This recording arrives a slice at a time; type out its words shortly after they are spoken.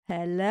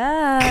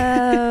Hello.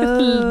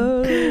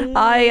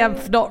 I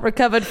have not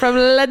recovered from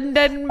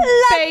London,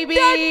 baby.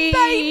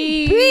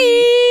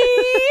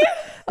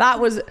 That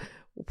was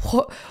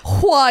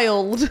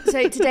wild.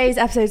 So today's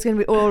episode is going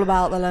to be all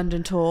about the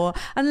London tour.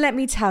 And let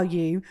me tell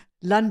you,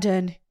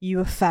 London, you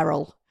were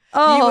feral.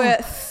 Oh, you were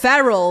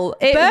feral.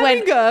 It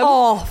went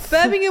off.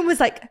 Birmingham was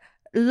like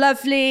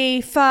lovely,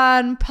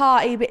 fun,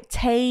 party, a bit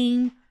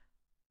tame.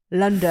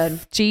 London.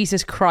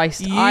 Jesus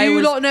Christ.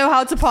 You don't know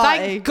how to party.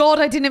 Thank God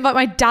I didn't invite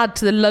my dad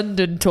to the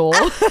London tour.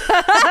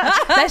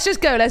 Let's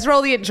just go. Let's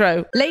roll the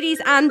intro. Ladies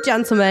and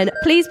gentlemen,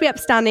 please be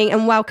upstanding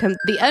and welcome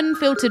The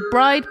Unfiltered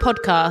Bride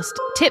podcast.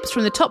 Tips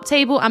from the top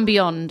table and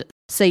beyond.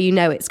 so you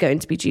know it's going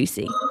to be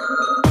juicy.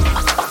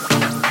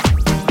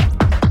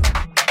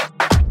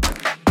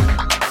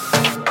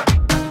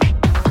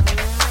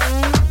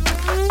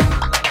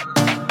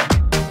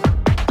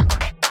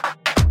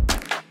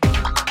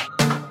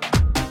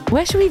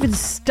 Where should we even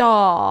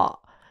start?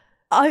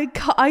 I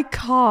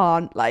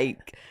can't.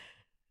 Like,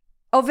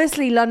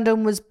 obviously,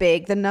 London was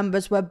big. The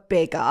numbers were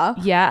bigger.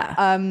 Yeah.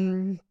 I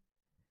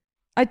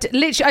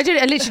literally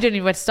didn't even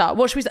know where to start.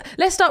 What should we start?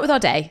 Let's start with our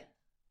day.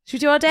 Should we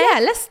do our day?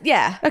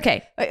 Yeah.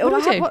 Okay. Wait,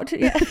 What do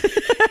we do?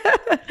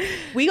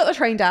 We got the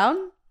train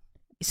down.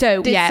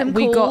 So Did some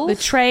we got the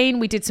calls. train.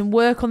 We did some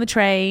work on the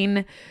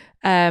train,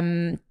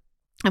 and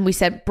we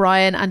sent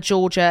Brian and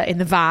Georgia in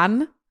the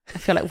van. I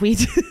feel like we.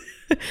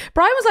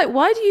 Brian was like,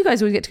 "Why do you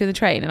guys always get to go in the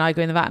train and I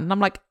go in the van?" And I'm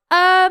like,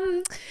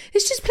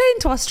 it's just playing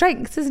to our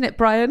strengths, isn't it,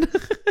 Brian?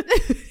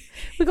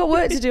 We got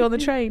work to do on the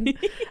train.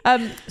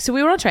 So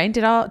we were on a train,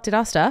 did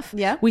our stuff.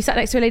 Yeah. We sat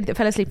next to a lady that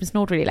fell asleep and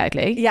snored really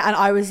loudly. Yeah, and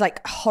I was like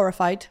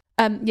horrified.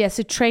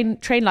 So train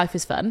life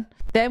is fun.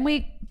 Then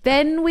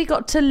we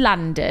got to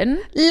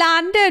London.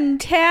 London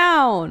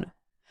town.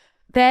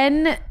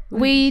 Then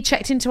we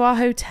checked into our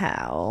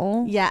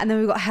hotel. Yeah, and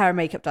then we got hair and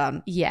makeup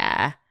done.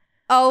 Yeah.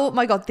 Oh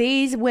my God,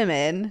 these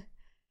women.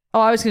 Oh,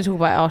 I was going to talk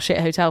about our shit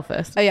hotel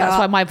first. Oh, yeah. That's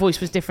why my voice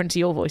was different to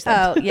your voice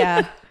then. Oh,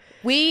 yeah.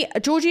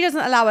 Georgie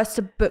doesn't allow us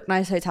to book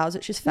nice hotels,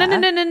 which is fair. No.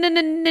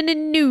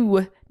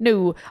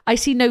 I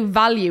see no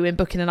value in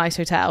booking a nice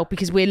hotel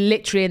because we're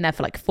literally in there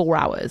for like 4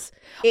 hours.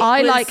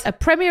 I like a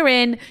Premier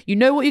Inn. You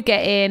know what you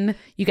get in.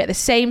 You get the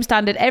same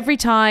standard every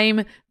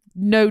time.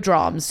 No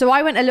dramas. So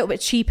I went a little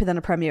bit cheaper than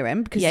a Premier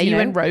Inn because you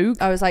went rogue.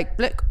 I was like,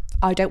 look,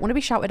 I don't want to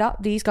be shouted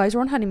at. These guys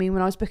were on honeymoon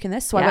when I was booking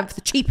this, so I Yeah. went for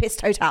the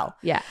cheapest hotel.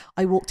 Yeah.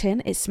 I walked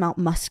in, it smelled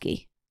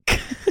musky.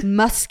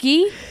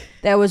 Musky.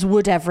 There was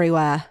wood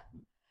everywhere.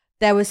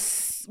 There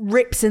was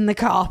rips in the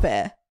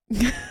carpet.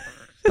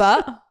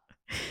 But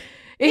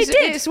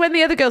It's when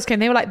the other girls came,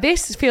 they were like,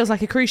 this feels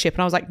like a cruise ship.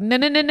 And I was like, no.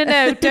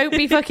 Don't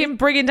be fucking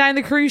bringing down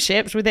the cruise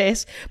ships with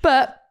this.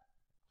 But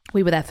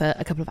we were there for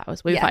a couple of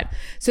hours. We were fine.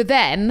 So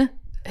then,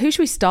 who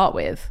should we start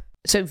with?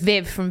 So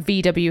Viv from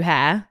VW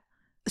Hair.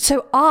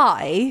 so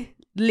I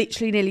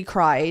literally nearly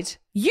cried.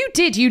 You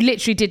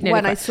literally did nearly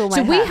When cry. I saw my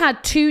So we hair.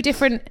 had two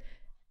different,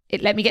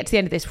 let me get to the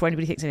end of this before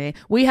anybody thinks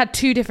anything. We had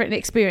two different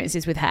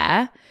experiences with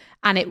hair,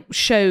 and it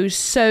shows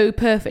so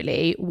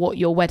perfectly what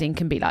your wedding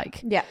can be like.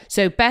 Yeah.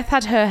 So Beth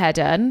had her hair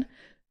done,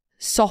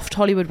 soft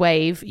Hollywood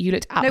wave. You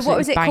looked absolutely No, what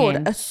was it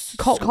banging.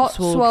 called?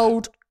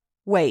 Cotswold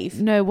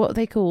wave. No, what are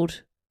they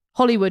called?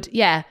 Hollywood,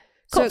 yeah.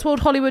 So- Cotswold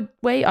Hollywood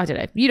wave. I don't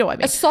know. You know what I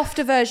mean. A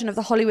softer version of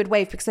the Hollywood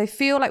wave, because I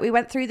feel like we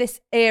went through this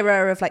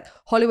era of like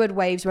Hollywood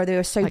waves where they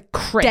were so Like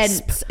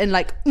crisp. dense and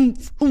like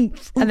oomph.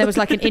 And there was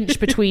like an inch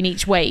between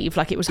each wave,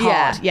 like it was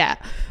hard. Yeah.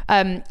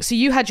 So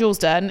you had yours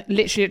done,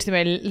 literally looked at the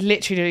mirror,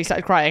 literally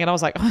started crying, and I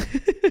was like,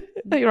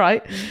 no, you're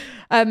right.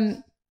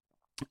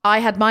 I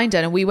had mine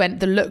done, and we went,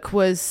 the look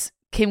was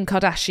Kim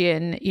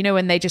Kardashian, you know,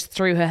 when they just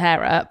threw her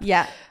hair up.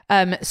 Yeah.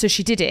 So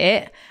she did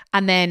it,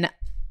 and then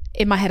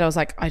in my head I was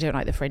like, I don't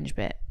like the fringe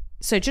bit.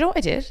 So do you know what I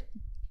did?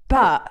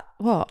 But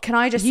What? can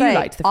I just You say,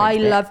 liked the fringe I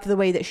bit. loved the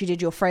way that she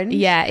did your fringe.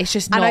 Yeah, it's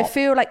just not. And I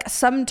feel like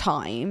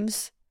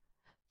sometimes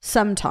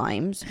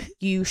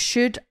you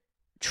should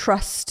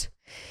trust.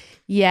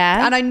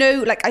 Yeah. And I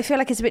know, like, I feel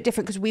like it's a bit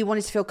different because we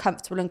wanted to feel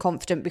comfortable and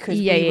confident because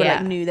we were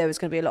like knew there was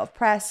going to be a lot of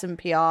press and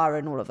PR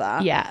and all of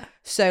that. Yeah.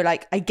 So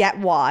like, I get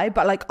why,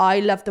 but like,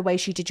 I love the way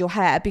she did your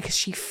hair because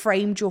she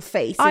framed your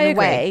face in I a agree.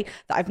 way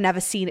that I've never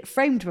seen it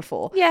framed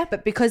before. Yeah.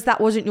 But because that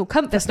wasn't your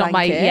comfort That's not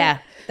my- blanket, yeah.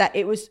 that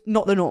it was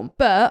not the norm.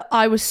 But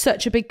I was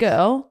such a big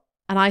girl,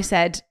 and I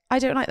said, I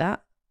don't like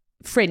that.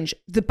 Fringe.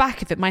 The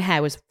back of it, my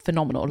hair was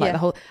phenomenal. Like Yeah. the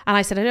whole, and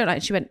I said, I don't like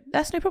it. She went,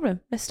 that's no problem.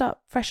 Let's start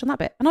fresh on that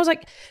bit. And I was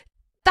like,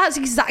 that's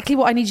exactly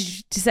what I needed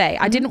you to say.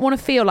 I didn't want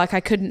to feel like I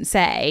couldn't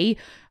say,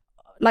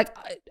 like,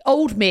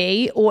 old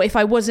me, or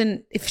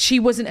if she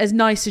wasn't as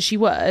nice as she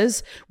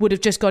was, would have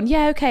just gone,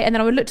 yeah, okay. And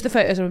then I would look to the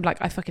photos and I'm like,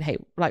 I fucking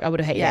hate, like, I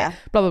would have hated it,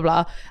 blah, blah,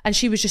 blah. And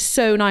she was just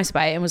so nice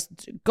about it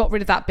and got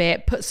rid of that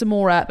bit, put some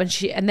more up.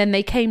 And then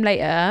they came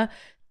later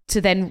to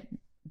then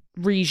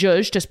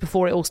rejudge just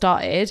before it all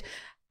started.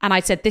 And I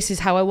said, this is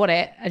how I want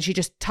it. And she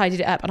just tidied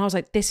it up. And I was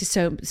like, this is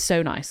so,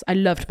 so nice. I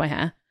loved my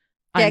hair.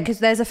 Yeah, because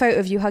there's a photo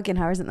of you hugging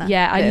her, isn't there?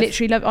 Yeah, I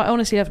Liv?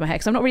 honestly love my hair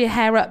because I'm not really a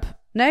hair up.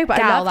 No, but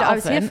gal I loved it. that I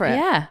was here often. for it.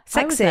 Yeah,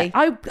 Sexy.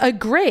 I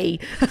agree.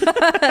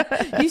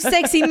 You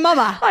sexy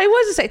mama. I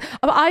was a sexy.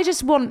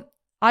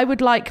 I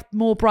would like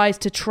more brides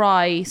to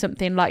try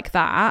something like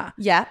that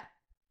Yeah.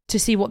 to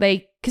see what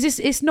because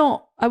it's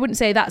not, I wouldn't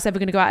say that's ever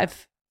going to go out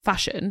of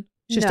fashion.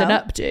 It's just an No.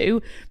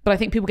 updo. But I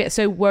think people get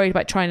so worried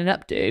about trying an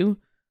updo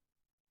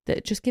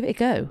that just give it a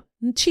go.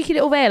 And cheeky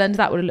little veil under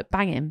that would have looked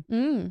banging.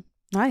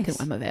 Nice. Couldn't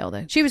wear my veil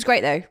though. She was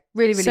great though.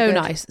 Really, really So good.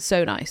 nice.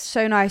 So nice.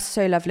 So nice.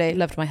 So lovely.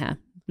 Loved my hair.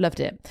 Loved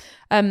it.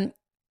 And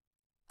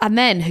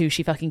then who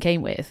she fucking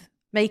came with,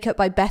 Makeup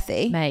by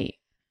Bethy. mate.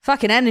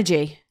 Fucking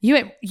energy. You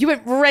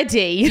went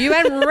ready. You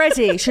went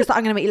ready. She was like,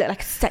 I'm going to make you look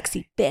like a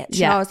sexy bitch.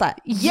 Yeah. And I was like,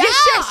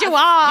 Yes, you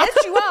are. Yes,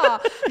 you are.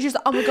 And she was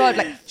like, oh my God.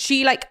 Like,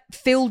 she like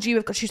filled you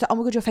with, she was like, oh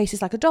my God, your face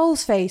is like a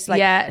doll's face. Like,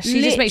 yeah,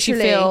 she just makes you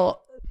literally.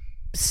 feel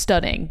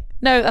stunning.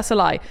 No, that's a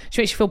lie.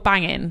 She makes you feel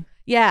banging.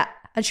 Yeah.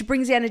 And she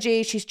brings the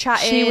energy. She's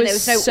chatting. She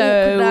was there was no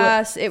so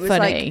awkwardness. It was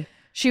funny. like,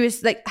 she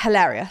was like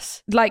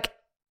hilarious. Like,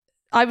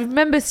 I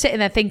remember sitting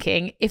there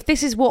thinking, if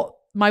this is what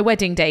my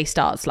wedding day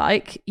starts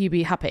like, you'd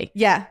be happy.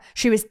 Yeah.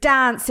 She was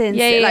dancing.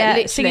 Yeah, like, yeah,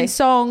 literally. singing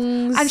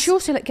songs. And she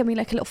also like gave me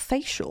like a little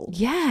facial.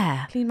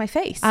 yeah. Clean my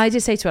face. I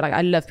did say to her, like,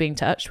 I love being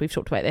touched. We've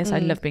talked about this. I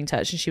love being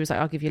touched. And she was like,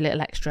 I'll give you a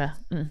little extra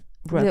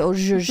rub. Little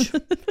zhuzh.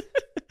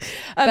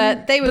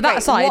 But they were but that great.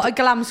 aside- What a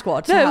glam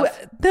squad to No,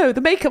 have. no,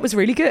 the makeup was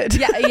really good.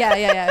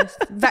 Yeah.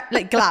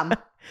 Like glam.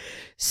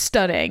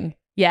 Stunning.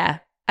 Yeah.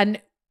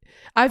 And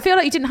I feel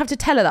like you didn't have to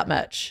tell her that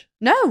much.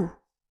 No.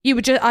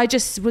 I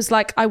just was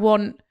like, I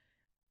want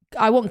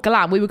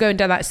glam. We were going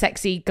down that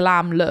sexy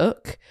glam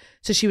look.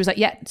 So she was like,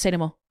 yeah, say no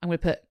more. I'm going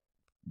to put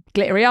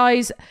glittery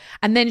eyes.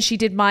 And then she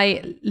did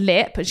my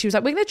lip and she was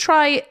like, we're going to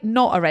try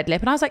not a red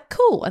lip. And I was like,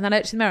 cool. And then I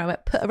looked in the mirror and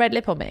went, put a red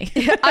lip on me.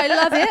 I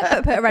love it,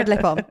 but put a red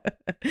lip on.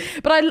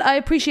 But I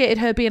appreciated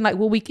her being like,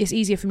 well, it's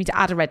easier for me to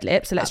add a red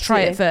lip. So let's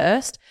try it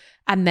first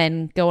and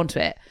then go on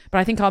to it. But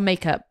I think our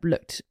makeup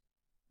looked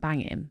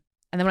banging.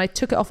 And then when I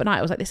took it off at night,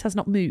 I was like, this has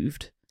not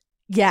moved.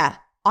 Yeah.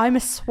 I'm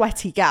a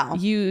sweaty gal.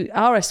 You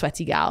are a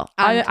sweaty gal.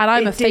 And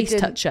I'm it a face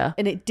didn't- toucher.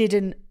 And it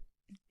did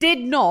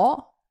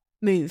not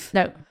move.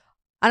 No.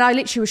 And I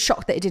literally was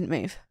shocked that it didn't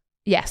move.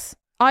 Yes.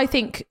 I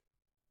think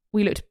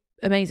we looked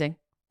amazing.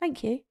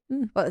 Thank you.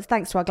 Well, it's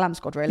thanks to our glam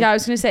squad, really. Yeah, I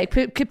was going to say,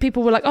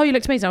 people were like, oh, you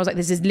looked amazing. I was like,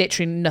 this is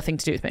literally nothing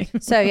to do with me.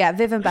 So yeah,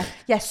 Viv and Beth.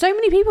 Yeah, so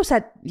many people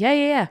said,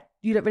 Yeah.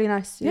 you look really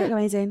nice. You Yeah. look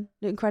amazing.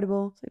 You look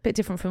incredible. It's a bit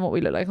different from what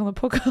we look like on the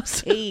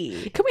podcast.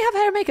 Hey. Can we have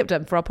hair and makeup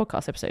done for our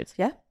podcast episodes?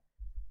 Yeah.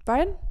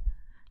 Brian,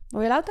 are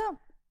we allowed that?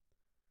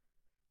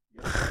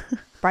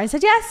 Brian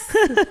said yes.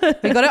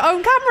 We got it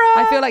on camera.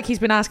 I feel like he's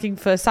been asking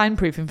for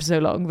soundproofing for so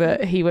long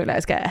that he won't let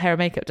us get hair and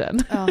makeup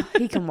done. Oh,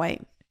 he can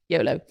wait.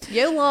 YOLO.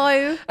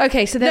 YOLO.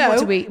 Okay, so then what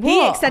do we... He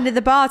what? extended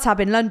the bar tab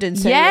in London.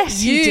 So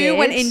Yes, you you did.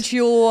 went into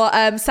your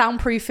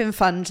soundproofing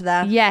fund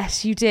there.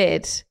 Yes, you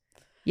did.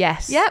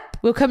 Yes. Yep.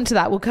 We'll come to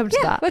that. We'll come to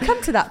Yeah, that. we'll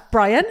come to that.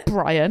 Brian.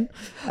 Brian.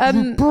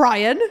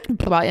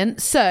 Brian.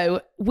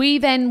 So we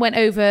then went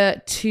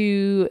over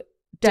to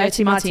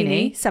Dirty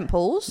Martini. St.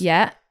 Paul's.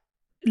 Yeah.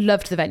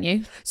 Loved the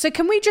venue. So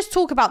can we just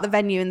talk about the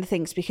venue and the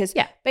things? Because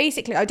Yeah.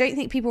 basically, I don't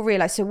think people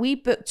realise. So we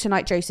booked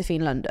Tonight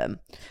Josephine London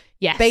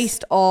Yes.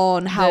 based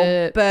on how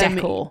The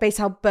decor.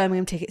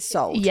 Birmingham tickets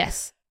sold.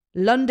 Yes.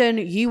 London,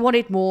 you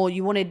wanted more,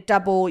 you wanted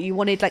double, you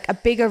wanted like a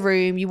bigger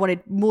room, you wanted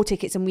more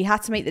tickets, and we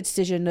had to make the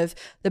decision of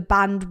the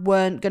band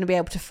weren't going to be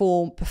able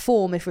to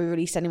perform if we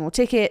released any more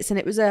tickets, and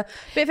it was a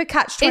bit of a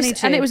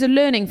catch-22. And it was a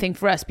learning thing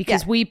for us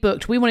because Yeah.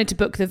 we wanted to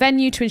book the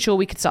venue to ensure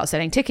we could start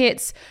selling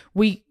tickets.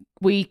 We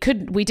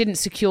didn't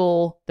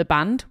secure the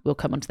band, we'll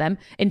come on to them,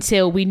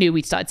 until we knew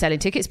we'd started selling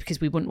tickets because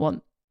we wouldn't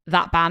want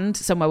that band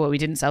somewhere where we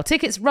didn't sell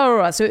tickets.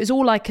 So it was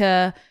all like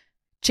a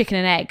chicken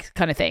and egg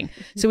kind of thing.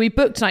 So we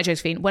booked Tonight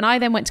Josephine. When I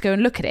then went to go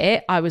and look at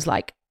it, I was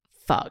like,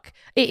 fuck,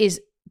 it is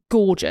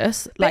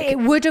gorgeous. But Like, it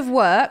would have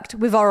worked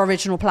with our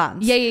original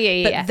plans.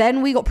 yeah. But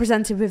then we got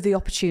presented with the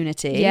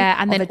opportunity. Yeah,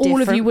 and of then a all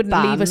of you different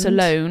wouldn't leave us band.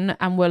 alone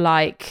and were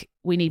like,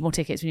 we need more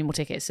tickets.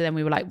 So then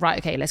we were like, right,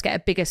 okay, let's get a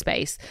bigger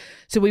space.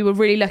 So we were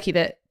really lucky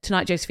that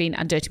Tonight Josephine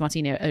and Dirty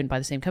Martini are owned by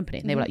the same company.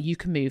 And they were like, you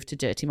can move to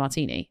Dirty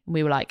Martini. And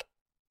we were like,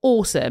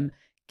 awesome,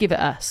 give it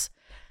us.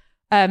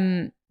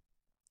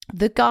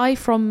 The guy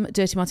from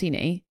Dirty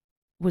Martini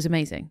was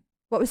amazing.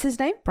 What was his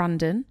name?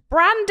 Brandon,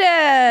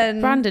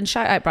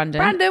 shout out Brandon.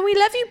 Brandon, we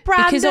love you,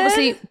 Brandon. Because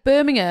obviously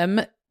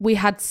Birmingham,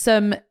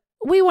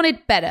 we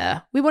wanted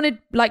better. We wanted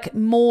like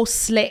more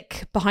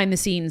slick behind the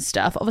scenes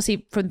stuff.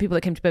 Obviously from the people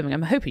that came to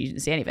Birmingham, I'm hoping you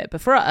didn't see any of it,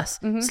 but for us,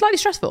 slightly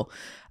stressful.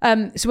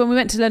 So when we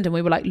went to London,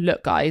 we were like,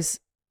 look guys,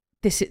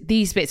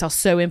 these bits are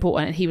so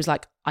important. And he was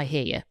like, I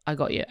hear you, I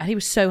got you. And he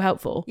was so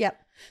helpful. Yep.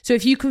 So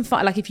if you can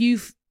find, like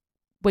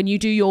when you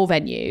do your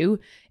venue,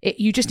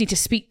 you just need to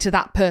speak to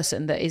that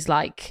person that is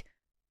like,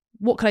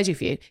 what can I do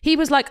for you? He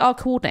was like our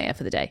coordinator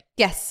for the day.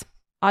 Yes.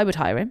 I would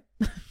hire him.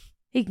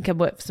 He can come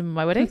work for some of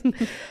my weddings.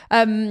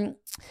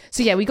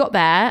 So yeah, we got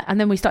there and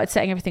then we started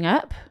setting everything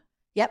up.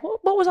 Yep.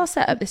 What was our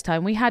setup this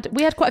time? We had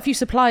quite a few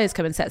suppliers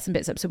come and set some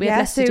bits up, so we had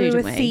less to do, we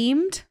didn't were we?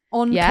 themed.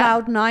 on Yeah.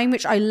 cloud 9,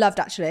 which I loved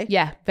actually.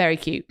 Yeah, very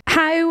cute.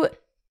 How,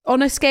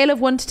 on a scale of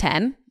 1 to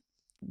 10,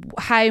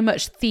 how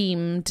much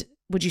themed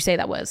would you say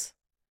that was?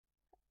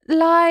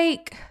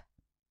 Like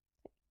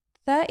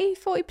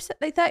 40%,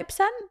 like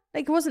 30%.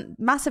 Like it wasn't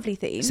massively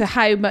themed. So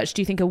how much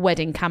do you think a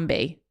wedding can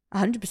be?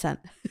 100%.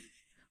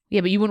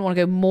 Yeah, but you wouldn't want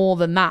to go more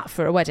than that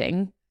for a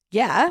wedding.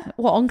 Yeah.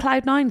 What, on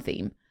Cloud 9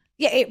 theme?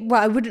 Yeah,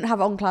 well, I wouldn't have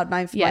on cloud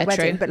 9 for my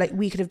wedding, true. but like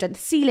we could have done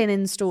ceiling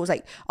installs.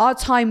 Like our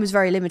time was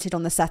very limited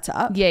on the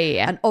setup.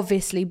 Yeah. And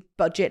obviously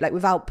budget, like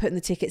without putting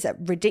the tickets at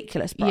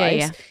ridiculous price.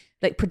 Yeah.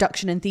 Like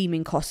production and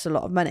theming costs a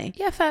lot of money.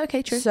 Yeah, fair.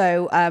 Okay, true.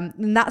 So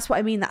and that's what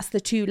I mean. That's the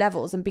 2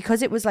 levels. And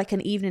because it was like an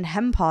evening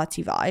hen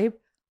party vibe,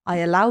 I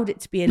allowed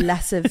it to be a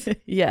less of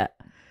Yeah.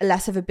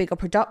 a bigger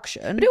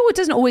production. But it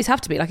doesn't always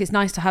have to be. Like, it's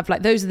nice to have,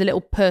 like, those are the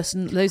little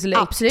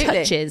Absolutely.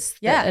 touches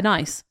that are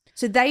nice.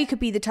 So they could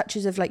be the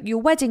touches of like your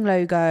wedding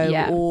logo,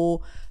 Yeah.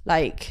 or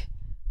like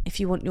if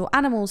you want your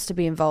animals to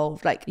be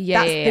involved, like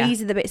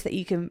these are the bits that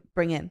you can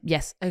bring in.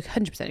 Yes, I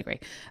 100% agree.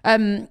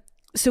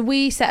 So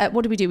we set up,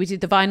 what did we do? We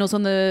did the vinyls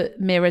on the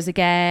mirrors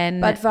again.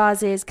 Bud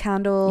vases,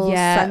 candles,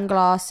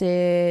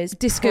 sunglasses,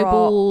 disco props.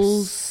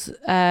 balls.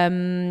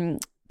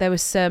 There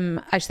was some,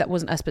 actually that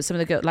wasn't us, but some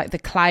of the like the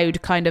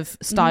cloud kind of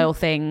style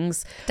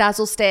things.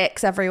 Dazzle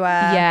sticks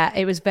everywhere. Yeah,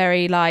 it was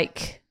very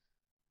like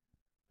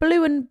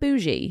blue and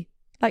bougie.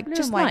 Like Blue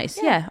just and white, nice.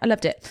 yeah. Yeah, I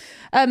loved it.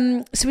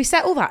 So we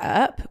set all that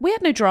up. We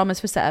had no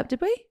dramas for setup,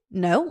 did we?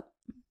 No.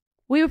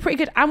 We were pretty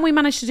good, and we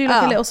managed to do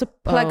like a little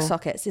plug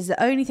sockets is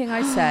the only thing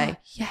I say.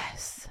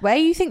 Yes. Where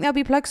you think there'll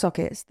be plug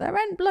sockets, there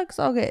aren't plug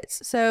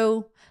sockets.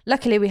 So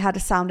luckily we had a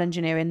sound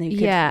engineer in who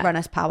could run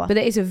us power. But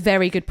it is a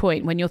very good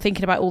point when you're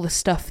thinking about all the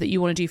stuff that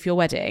you want to do for your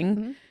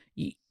wedding,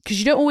 because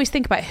you don't always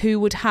think about who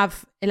would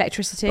have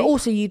electricity. But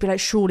also you'd be like,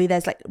 surely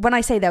there's like, when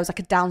I say there was like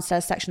a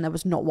downstairs section, there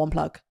was not one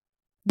plug.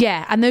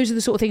 Yeah, and those are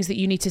the sort of things that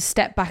you need to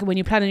step back when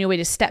you're planning your way,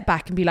 to step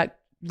back and be like,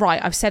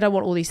 right, I've said I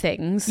want all these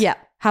things. Yeah.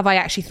 Have I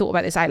actually thought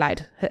about this out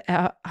loud?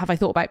 Have I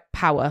thought about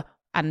power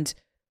and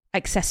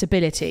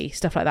accessibility,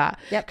 stuff like that?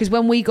 Yep. Because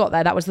when we got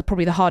there, that was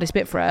probably the hardest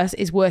bit for us,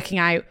 is working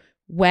out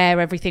where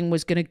everything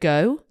was going to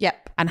go.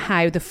 Yep. And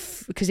how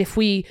because if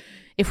we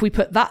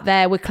put that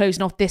there, we're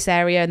closing off this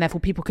area and therefore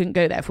people couldn't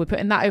go there. If we're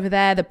putting that over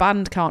there, the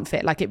band can't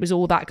fit. Like, it was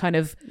all that kind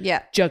of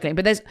juggling.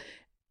 But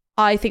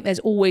I think there's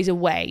always a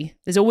way.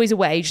 There's always a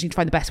way. You just need to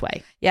find the best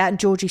way. Yeah, and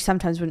Georgie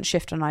sometimes wouldn't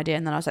shift on an idea,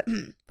 and then I was like,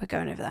 we're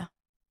going over there.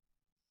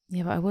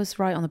 Yeah, but I was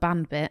right on the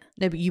band bit.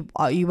 No, but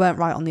you weren't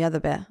right on the other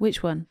bit.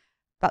 Which one?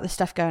 About the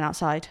stuff going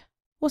outside.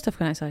 What stuff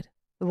going outside?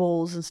 The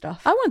walls and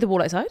stuff. I wanted the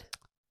wall outside.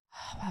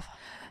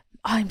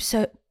 I'm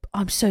so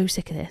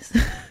sick of this.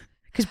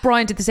 Because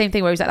Brian did the same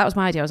thing where he was like, that was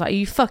my idea. I was like, are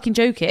you fucking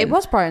joking? It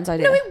was Brian's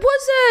idea. No, it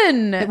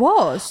wasn't. It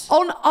was.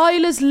 On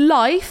Isla's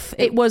life,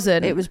 it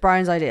wasn't. It was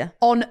Brian's idea.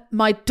 On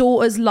my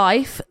daughter's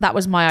life, that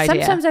was my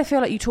idea. Sometimes I feel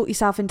like you talk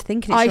yourself into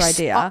thinking it's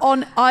your idea.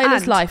 On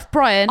Isla's And life,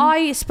 Brian.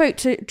 I spoke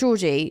to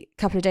Georgie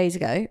a couple of days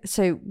ago.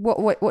 So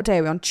what day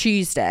are we on?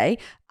 Tuesday.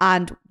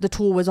 And the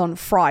tour was on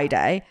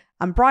Friday.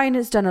 And Brian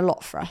has done a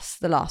lot for us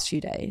the last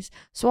few days.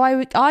 So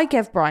I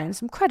gave Brian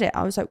some credit.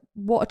 I was like,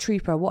 what a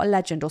trooper, what a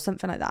legend, or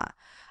something like that.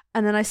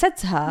 And then I said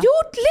to her,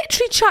 you're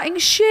literally chatting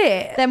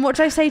shit. then what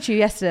did I say to you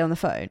yesterday on the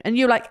phone? And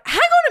you're like,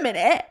 hang on a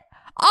minute.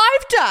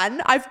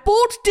 I've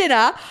bought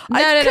dinner. No,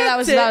 that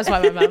was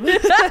like my mum.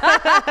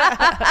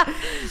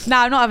 No,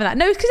 I'm not having that.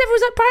 No, it's because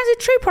everyone's like, Brian's a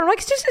trooper. I'm like,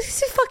 it's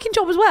his fucking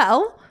job as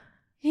well.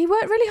 He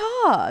worked really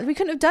hard. We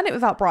couldn't have done it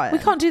without Brian. We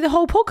can't do the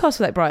whole podcast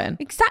without Brian.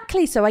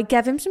 Exactly. So I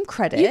gave him some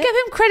credit. You give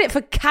him credit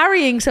for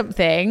carrying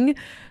something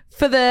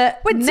for the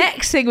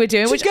next thing we're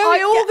doing, which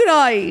I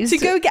organised. To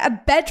go get a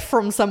bed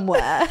from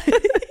somewhere.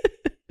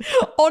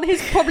 On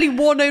his probably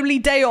one only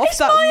day off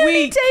that my week.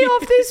 only day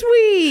off this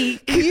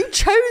week. You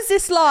chose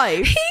this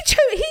life. He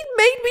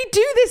made me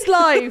do this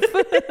life.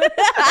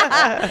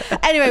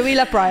 Anyway, we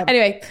love Brian.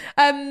 Anyway,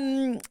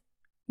 so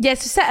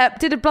set up,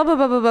 did a blah, blah,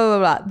 blah, blah, blah,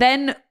 blah.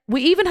 Then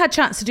we even had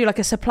chance to do like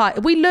a supply.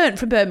 We learned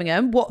from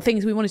Birmingham what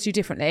things we wanted to do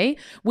differently.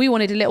 We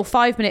wanted a little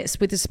 5 minutes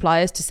with the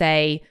suppliers to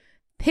say,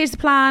 here's the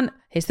plan,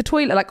 here's the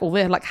toilet, like all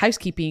the like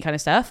housekeeping kind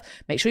of stuff.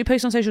 Make sure you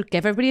post on social,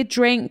 give everybody a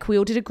drink. We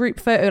all did a group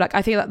photo. Like,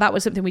 I think that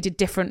was something we did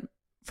different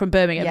from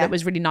Birmingham that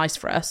was really nice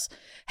for us.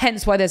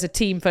 Hence why there's a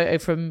team photo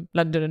from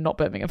London and not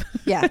Birmingham.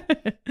 Yeah.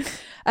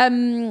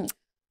 Then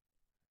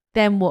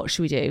what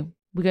should we do?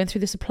 We're going through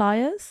the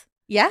suppliers?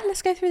 Yeah,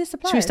 let's go through the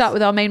suppliers. Should we start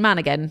with our main man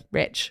again,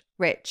 Rich?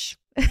 Rich.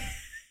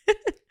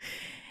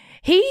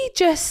 He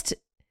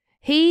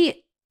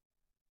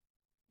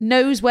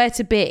knows where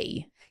to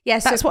be.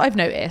 Yes, that's what I've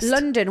noticed.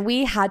 London,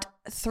 we had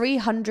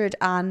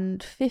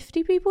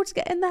 350 people to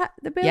get in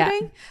the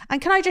building. And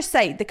can I just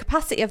say, the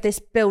capacity of this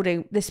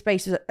building, this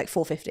space was like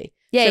 450.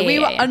 So we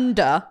were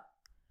under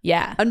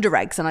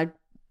regs, and I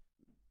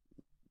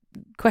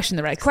question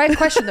the regs.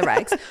 Question the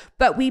regs.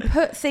 But we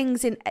put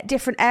things in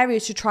different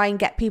areas to try and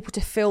get people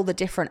to fill the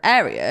different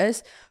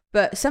areas.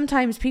 But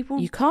sometimes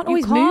you can't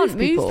always move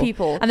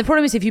people. And the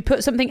problem is, if you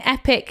put something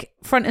epic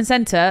front and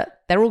center,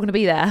 they're all going to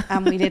be there.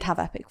 And we did have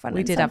epic front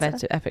and center. We did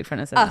have epic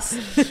front and center. Us.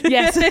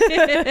 Yes.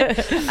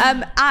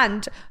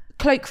 And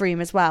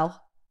cloakroom as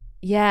well.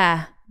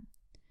 Yeah.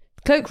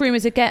 Cloakroom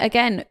is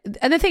again,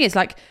 and the thing is,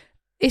 like,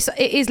 it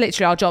is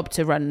literally our job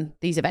to run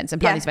these events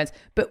and plan these events,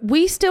 but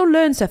we still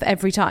learn stuff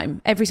every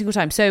single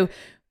time. So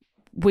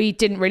we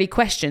didn't really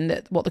question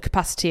what the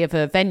capacity of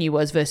a venue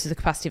was versus the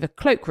capacity of a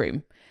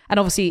cloakroom. And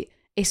obviously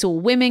it's all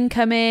women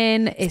come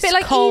in. It's a bit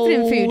like cold.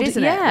 evening food,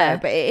 isn't it? Yeah. No,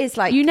 but it is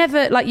like,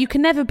 you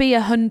can never be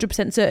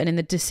 100% certain in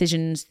the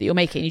decisions that you're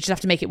making. You just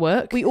have to make it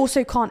work. we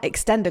also can't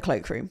extend a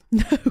cloakroom.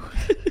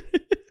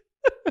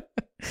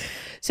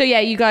 So yeah,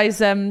 you guys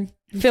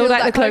filled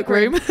out the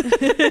cloakroom.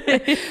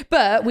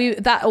 But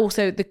that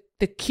also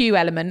the queue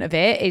element of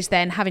it is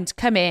then having to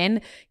come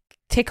in,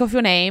 tick off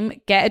your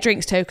name, get a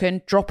drinks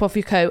token, drop off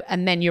your coat,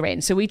 and then you're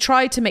in. So we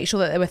tried to make sure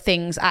that there were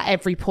things at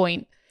every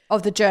point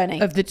Of the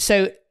journey.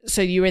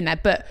 so you were in there.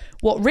 But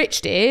what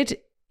Rich did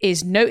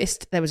is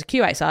noticed there was a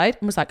queue outside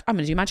and was like, I'm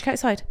gonna do magic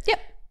outside. Yep.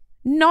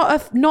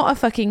 Not a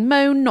fucking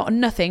moan, not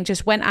nothing,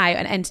 just went out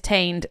and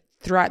entertained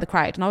throughout the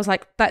crowd. And I was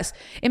like,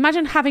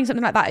 imagine having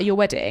something like that at your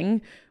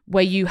wedding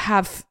where you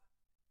have,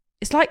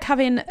 it's like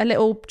having a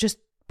little just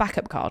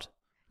backup card.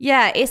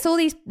 Yeah, it's all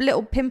these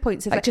little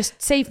pinpoints of Like,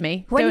 just save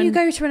me. when you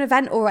go to an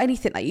event or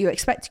anything, like, you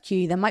expect a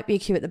queue, there might be a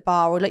queue at the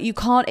bar, or like you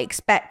can't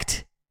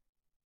expect,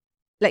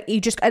 like,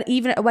 you just, and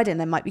even at a wedding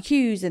there might be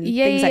queues and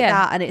things like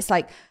that, and it's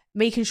like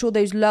making sure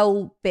those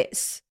lull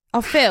bits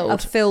are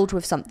filled.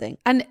 with something.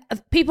 And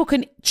people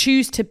can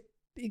choose to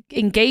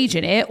engage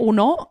in it or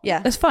not. Yeah.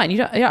 That's fine. You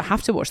don't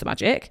have to watch the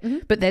magic,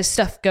 but there's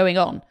stuff going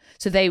on.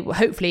 So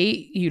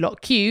hopefully you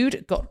lot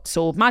queued,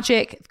 saw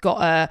magic,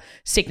 got a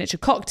signature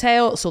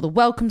cocktail, saw the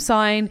welcome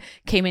sign,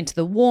 came into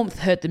the warmth,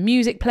 heard the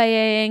music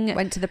playing,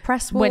 Went to the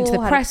press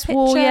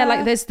wall. Yeah,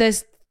 like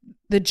there's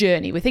the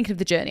journey. We're thinking of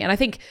the journey. And I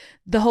think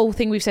the whole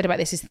thing we've said about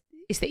this is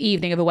it's the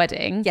evening of a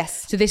wedding.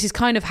 Yes. So this is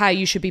kind of how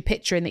you should be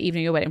picturing the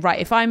evening of your wedding. Right,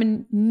 if I'm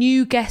a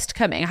new guest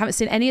coming, I haven't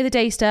seen any of the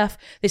day stuff,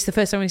 this is the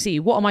first time I'm going to see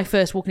you, what am I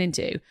first walking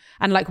into?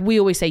 And like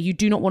we always say, you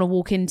do not want to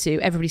walk into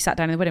everybody sat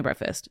down in the wedding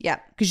breakfast. Yeah.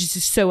 Because it's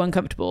just so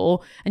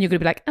uncomfortable and you're going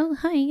to be like, oh,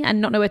 hi,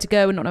 and not know where to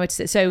go and not know where to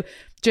sit. So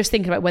just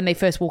thinking about when they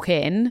first walk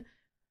in,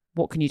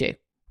 what can you do?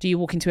 Do you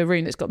walk into a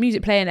room that's got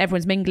music playing,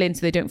 everyone's mingling so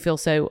they don't feel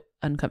so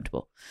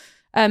uncomfortable?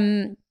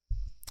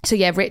 So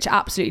yeah, Rich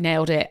absolutely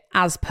nailed it,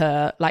 as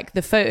per, like,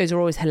 the photos are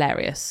always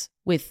hilarious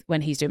with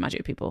when he's doing magic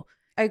with people.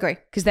 I agree.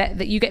 Because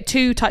that you get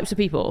two types of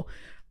people.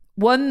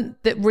 One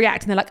that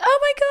react and they're like, oh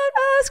my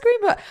God,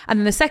 scream. And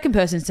then the second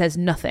person says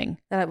nothing.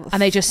 They're like,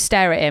 And they just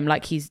stare at him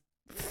like he's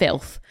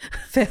filth.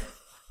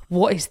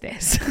 What is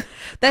this?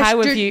 They're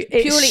How have you?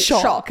 It's purely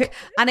shock.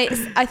 And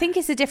I think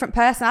it's a different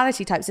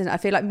personality types, isn't it? I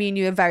feel like me and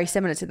you are very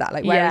similar to that.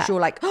 Like, whereas you're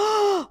like,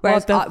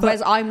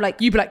 whereas I'm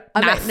like, You'd be like,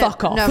 nah,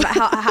 fuck off. No, I'm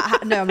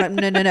like, no, I'm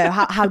like, no.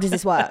 How does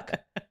this work?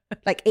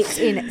 Like, it's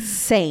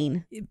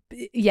insane.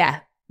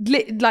 Yeah.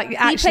 Like,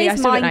 actually, he I plays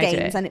still don't mind know how to do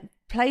games it. and it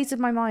plays with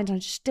my mind. I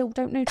just still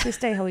don't know to this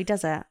day how he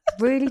does it.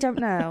 Really don't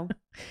know.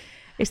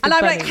 It's the And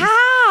I'm bunnies. like,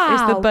 how?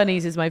 It's the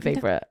bunnies is my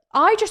favourite.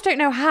 I just don't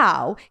know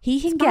how he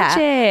can get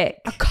Magic.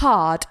 a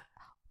card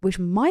with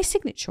my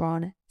signature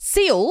on it,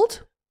 sealed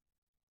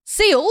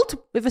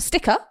with a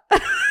sticker,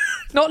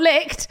 Not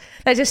licked.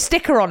 There's a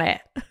sticker on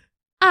it.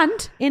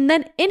 and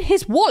then in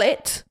his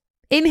wallet,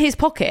 In his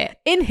pocket.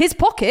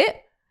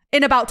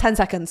 in about 10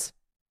 seconds.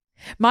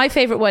 My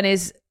favourite one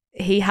is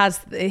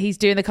he's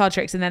doing the card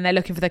tricks and then they're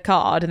looking for the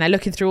card and they're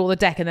looking through all the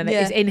deck and then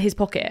it's in his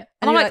pocket.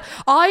 And I'm you're like,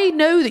 I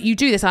know that you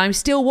do this and I'm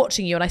still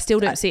watching you and I still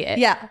don't see it.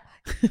 Yeah.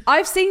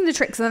 I've seen the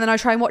tricks and then I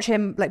try and watch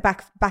him like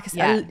back.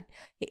 Yeah.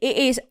 It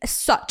is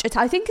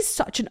I think it's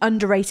such an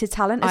underrated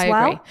talent as I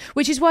well. agree.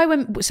 Which is why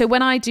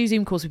when I do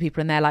Zoom calls with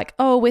people and they're like,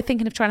 oh, we're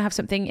thinking of trying to have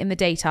something in the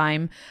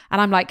daytime.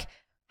 And I'm like,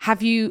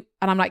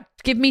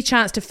 give me a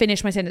chance to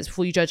finish my sentence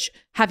before you judge.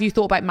 Have you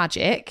thought about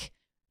magic?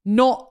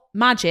 Not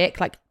magic,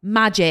 like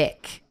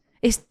magic.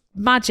 It's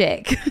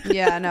magic.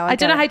 Yeah, no, I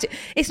don't know how to.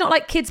 It's not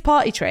like kids'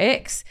 party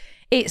tricks.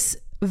 It's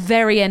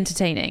very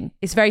entertaining.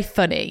 It's very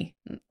funny.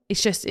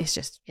 It's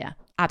just, yeah,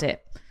 add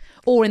it.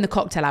 Or in the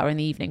cocktail hour in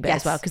the evening bit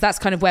as well, because that's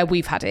kind of where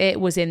we've had it. It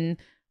was in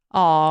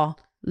our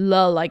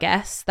lull, I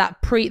guess. That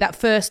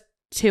first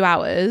 2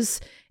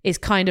 hours is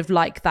kind of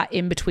like that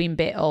in between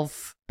bit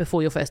of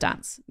before your first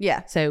dance.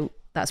 Yeah. So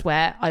that's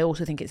where I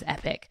also think it's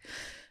epic.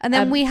 And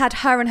then we had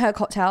her and her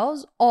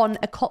cocktails on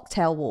a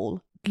cocktail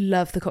wall.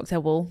 Love the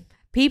cocktail wall.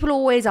 People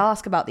always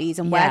ask about these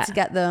and where to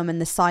get them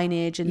and the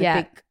signage and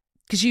the big.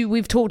 Because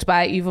we've talked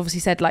about, you've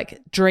obviously said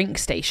like drink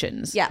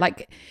stations. Yeah.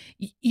 Like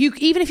you,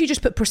 even if you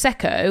just put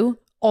Prosecco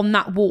on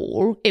that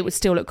wall, it would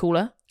still look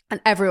cooler.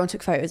 And everyone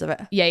took photos of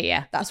it.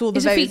 Yeah. That's all the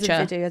It's a photos feature.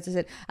 and videos I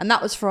did. And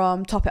that was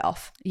from Top It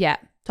Off. Yeah.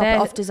 Top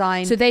It Off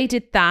Design. So they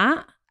did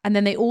that. And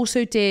then they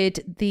also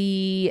did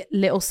the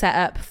little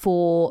setup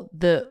for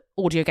the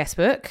audio guest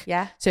book.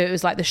 Yeah. So it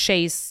was like the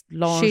chaise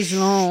lounge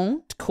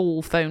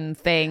call phone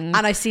thing.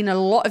 And I seen a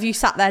lot of you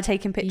sat there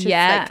taking pictures.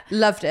 Yeah. Like,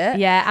 loved it.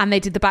 Yeah. And they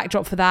did the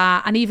backdrop for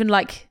that. And even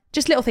like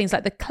just little things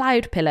like the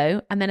cloud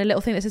pillow and then a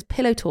little thing that says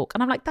pillow talk.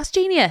 And I'm like, that's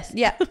genius.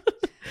 Yeah.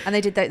 And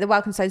they did the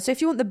welcome sign. So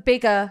if you want the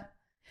bigger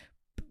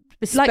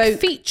bespoke like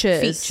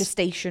feature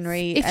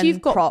stationery. If and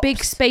you've got props.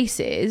 big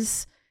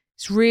spaces,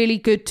 it's really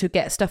good to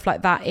get stuff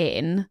like that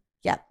in.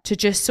 Yeah, to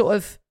just sort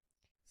of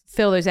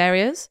fill those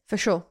areas. for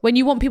sure. When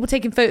you want people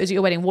taking photos at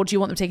your wedding, what do you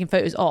want them taking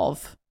photos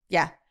of?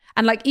 Yeah.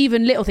 And like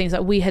even little things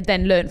that we had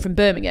then learned from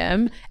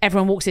Birmingham,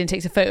 everyone walks in and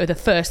takes a photo of the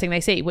first thing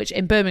they see, which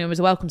in Birmingham was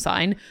a welcome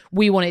sign.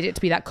 We wanted it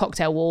to be that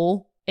cocktail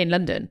wall in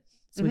London.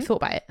 So we thought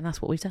about it and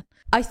that's what we've done.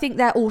 I think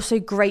they're also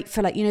great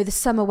for like, the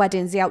summer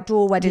weddings, the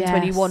outdoor weddings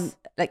when you Yes. want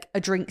like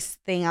a drinks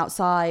thing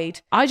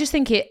outside. I just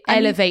think it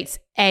elevates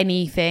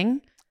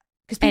anything.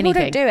 Because people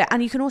Anything. don't do it.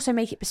 And you can also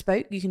make it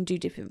bespoke. You can do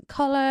different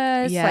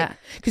colours. Yeah.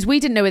 Because we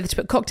didn't know whether to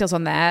put cocktails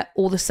on there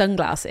or the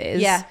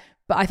sunglasses. Yeah.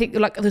 But I think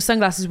like the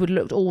sunglasses would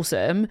look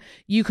awesome.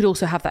 You could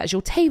also have that as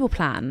your table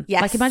plan.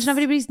 Yes. Like imagine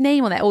having everybody's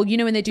name on there. Or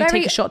when they do Very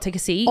take a shot, take a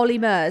seat. Ollie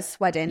Murs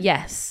wedding.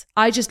 Yes.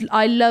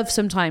 I love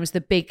sometimes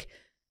the big,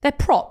 they're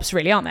props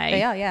really, aren't they?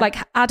 They are, yeah. Like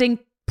adding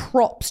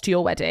props to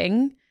your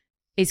wedding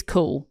is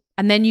cool.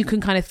 And then you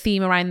can kind of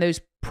theme around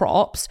those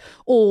props,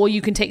 or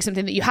you can take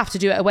something that you have to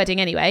do at a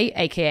wedding anyway,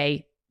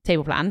 AKA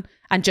table plan,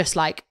 and just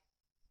like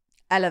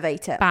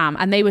Elevate it. bam.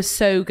 And they were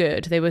so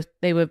good. They were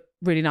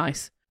really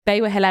nice.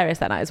 They were hilarious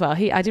that night as well. I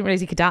didn't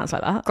realize he could dance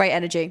like that. Great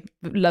energy.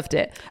 Loved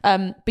it.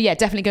 But yeah,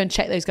 definitely go and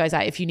check those guys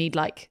out if you need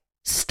like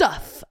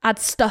stuff. Add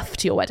stuff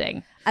to your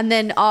wedding. And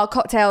then our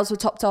cocktails were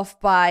topped off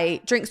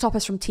by drinks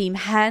toppers from Team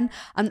Hen.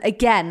 And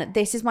again,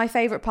 this is my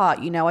favourite part.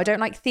 I don't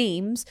like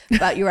themes,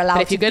 but you're allowed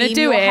But if you're to gonna theme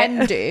do your it-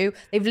 hen do.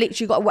 They've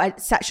literally got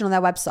a section on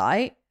their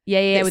website,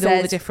 Yeah, That with all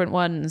the says- different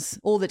ones.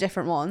 all the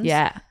different ones.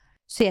 Yeah.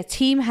 So yeah,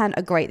 Team Hen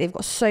are great. They've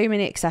got so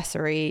many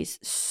accessories,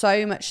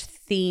 so much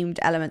themed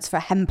elements for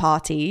hen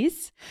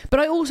parties. But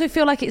I also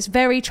feel like it's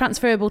very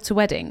transferable to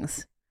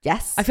weddings.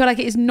 Yes. I feel like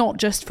it is not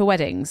just for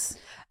weddings.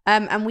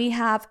 And we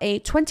have a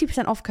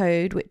 20% off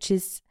code, which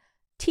is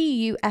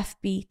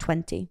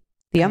TUFB20,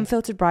 the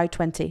Unfiltered Bride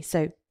 20.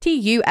 So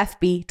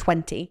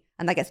TUFB20,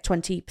 and that gets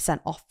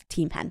 20% off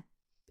Team Hen.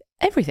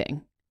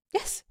 Everything.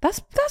 Yes. That's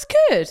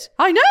good.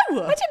 I know.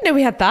 I didn't know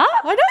we had that.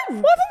 I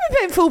know. Why haven't we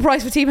paying full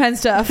price for Team Hen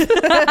stuff? Georgia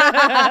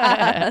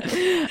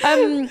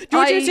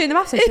was doing the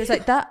maths, and she was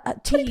like,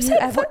 that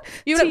TUF.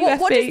 You were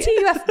like, what does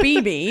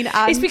TUFB mean?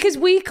 It's because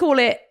we call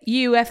it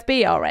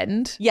UFB our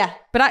end, yeah,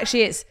 but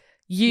actually it's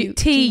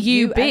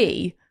TUB.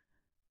 the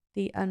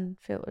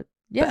unfiltered.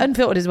 But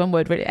unfiltered is one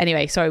word, really.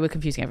 Anyway, sorry, we're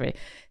confusing everybody.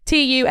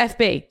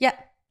 TUFB. Yeah,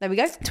 there we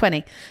go.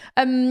 20.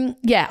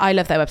 Yeah, I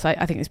love their website.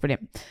 I think it's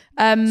brilliant.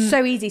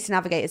 So easy to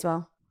navigate as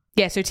well.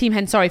 Yeah, so Team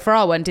Hen, sorry, for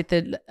our one, did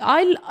the...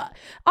 I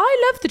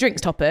love the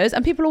drinks toppers,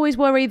 and people always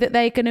worry that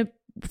they're going to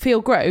feel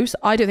gross.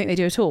 I don't think they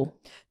do at all.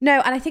 No,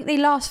 and I think they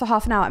last for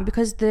half an hour, and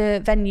because the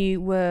venue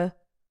were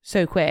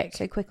So quick.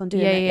 so quick on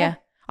doing Yeah, it. yeah.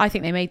 I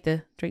think they made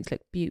the drinks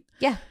look beaut.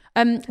 Yeah.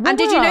 And And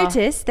did you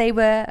notice they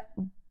were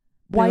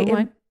white and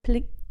and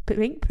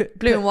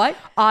blue and white?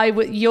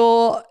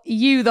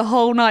 You the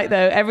whole night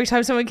though. Every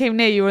time someone came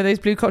near you, one of those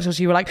blue cocktails,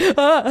 you were like,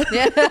 ah.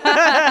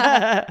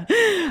 Yeah.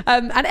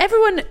 And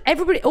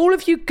everybody, all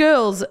of you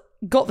girls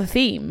got the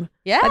theme.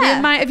 Yeah. And the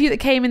amount of you that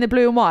came in the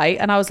blue and white,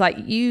 and I was like,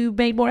 you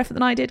made more effort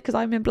than I did because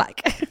I'm in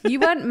black. You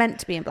weren't meant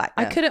to be in black,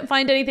 though. I couldn't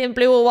find anything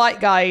blue or white,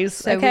 guys.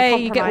 So we okay,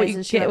 you get what compromised you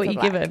and she get what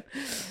went you're for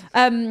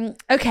given.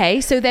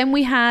 Okay, so then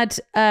we had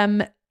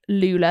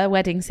Lula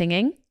wedding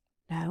singing.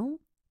 No.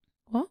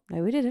 What?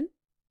 No, we didn't.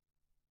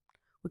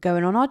 We're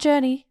going on our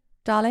journey,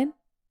 darling.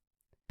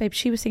 Babe,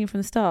 she was singing from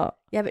the start.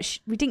 Yeah, but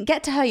we didn't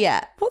get to her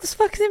yet. What the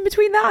fuck is in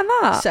between that and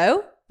that?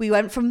 So we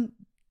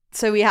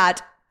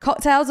had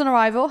cocktails on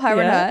arrival, her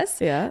and hers.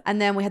 Yeah. And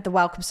then we had the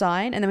welcome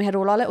sign. And then we had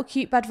all our little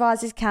cute bed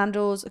vases,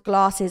 candles,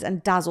 glasses,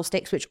 and dazzle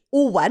sticks, which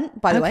all went,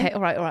 by the way. Okay,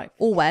 all right.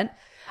 All went.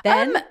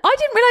 Then I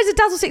didn't realise the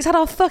Dazzle Sticks had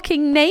our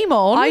fucking name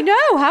on. I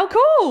know, how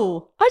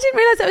cool. I didn't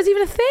realise that was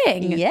even a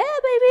thing. Yeah,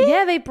 baby.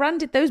 Yeah, they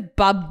branded those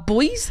bad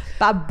boys.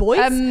 Bad boys.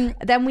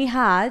 Then we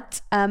had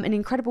an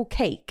incredible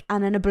cake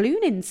and then a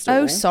balloon install.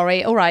 Oh,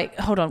 sorry. All right,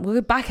 hold on. We'll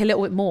go back a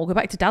little bit more. Go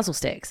back to Dazzle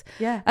Sticks.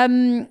 Yeah.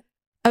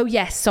 Oh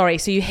yes, sorry.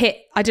 So you hit.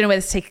 I don't know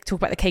whether to talk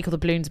about the cake or the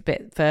balloons a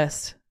bit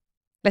first.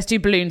 Let's do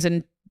balloons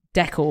and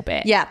decor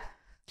bit. Yeah.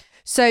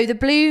 So the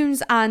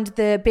balloons and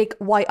the big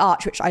white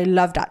arch, which I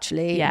loved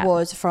actually,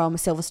 was from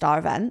Silver Star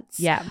Events.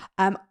 Yeah.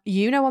 I'm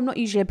not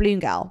usually a balloon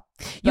girl.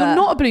 You're but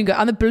not a balloon girl,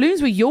 and the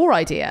balloons were your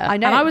idea. I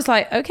know. And I was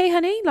like, okay,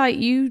 honey, like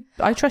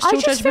I trust your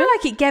I just feel judgment.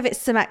 like it gave it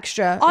some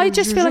extra. I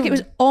just feel like it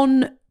was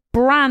on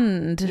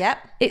brand. Yep.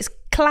 It's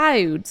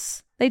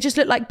clouds. They just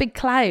look like big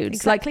clouds.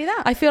 Exactly like,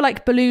 that. I feel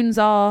like balloons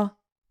are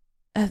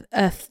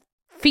a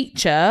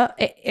feature.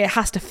 It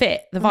has to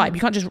fit the vibe.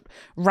 You can't just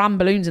ram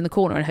balloons in the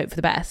corner and hope for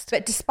the best.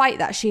 But despite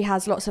that, she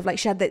has lots of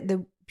she had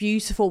the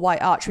beautiful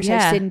white arch, which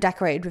I've seen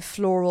decorated with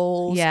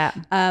florals. Yeah.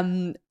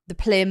 The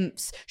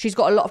plimps. She's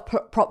got a lot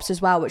of props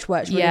as well, which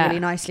works really, really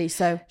nicely.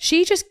 So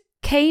she just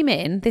came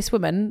in, this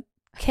woman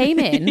came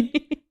in,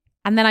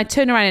 and then I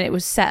turned around and it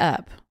was set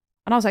up.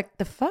 And I was like,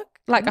 the fuck?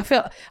 Like,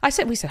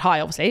 we said hi,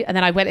 obviously. And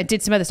then I went and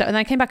did some other stuff. And then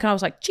I came back and I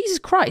was like, Jesus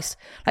Christ.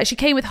 Like, she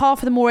came with half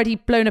of them already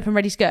blown up and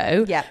ready to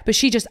go. Yeah. But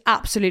she just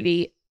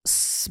absolutely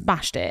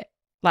smashed it.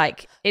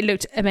 Like, it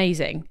looked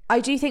amazing. I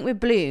do think with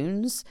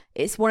balloons,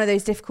 it's one of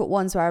those difficult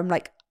ones where I'm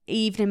like,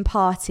 evening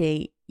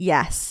party,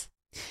 yes.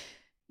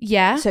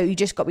 Yeah. So you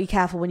just got to be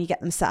careful when you get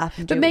them set up.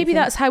 And But maybe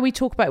that's how we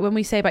talk about when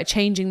we say about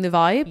changing the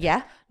vibe.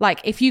 Yeah. Like,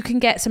 if you can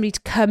get somebody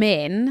to come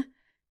in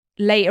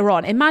later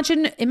on,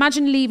 imagine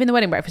leaving the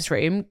wedding breakfast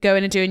room,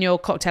 going and doing your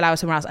cocktail hour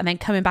somewhere else, and then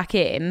coming back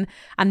in,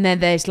 and then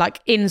there's like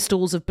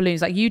installs of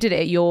balloons. Like you did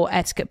it at your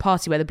etiquette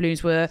party where the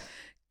balloons were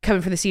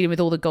coming from the ceiling with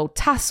all the gold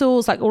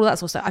tassels, like all of that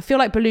sort of stuff. I feel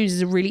like balloons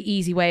is a really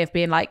easy way of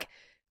being like,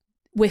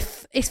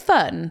 it's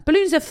fun.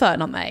 Balloons are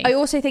fun, aren't they? I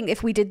also think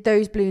if we did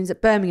those balloons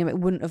at Birmingham, it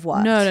wouldn't have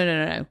worked.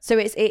 No. So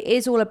it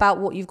is all about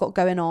what you've got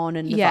going on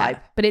and the vibe.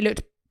 But it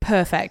looked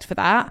perfect for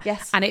that.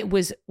 Yes. And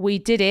we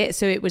did it,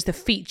 so it was the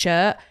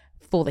feature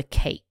for the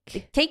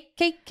cake. The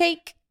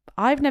cake.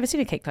 I've never seen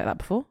a cake like that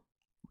before.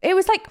 It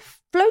was like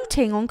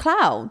floating on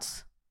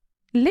clouds.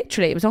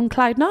 Literally, it was on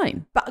cloud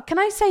 9. But can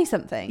I say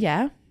something?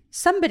 Yeah.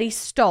 Somebody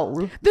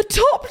stole The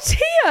top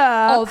tier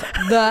of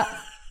the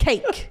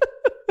cake.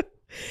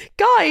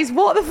 Guys,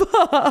 what the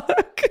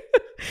fuck?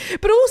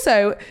 But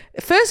also,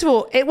 first of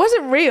all, it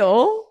wasn't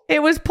real.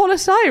 It was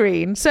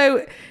polystyrene.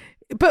 So,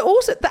 but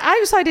also the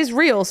outside is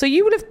real. So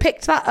you would have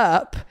picked that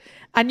up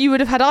and you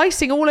would have had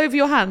icing all over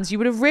your hands. You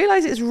would have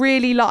realized it's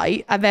really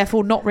light and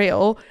therefore not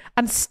real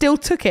and still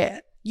took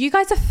it. You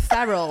guys are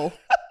feral.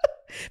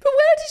 But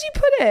where did you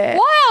put it?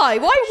 Why?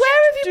 Where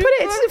have you put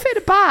it? It doesn't fit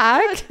in a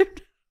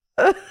bag.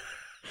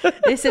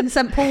 It's in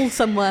St. Paul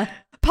somewhere.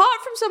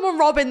 Apart from someone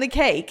robbing the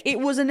cake, it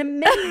was an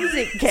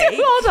amazing cake.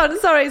 Hold on,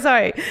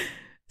 sorry.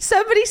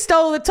 Somebody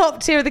stole the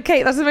top tier of the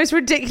cake. That's the most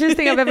ridiculous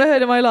thing I've ever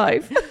heard in my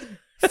life.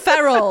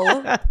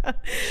 Feral.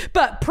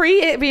 But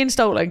pre it being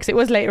stolen, because it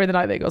was later in the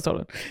night that it got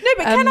stolen. No,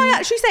 but can I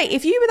actually say,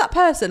 if you were that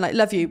person, like,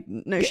 love you,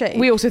 no shame.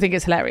 We also think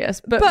it's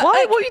hilarious. But But, why?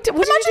 like, What did you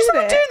imagine do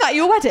someone there? doing that at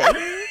your wedding.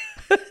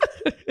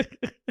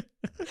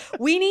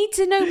 We need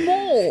to know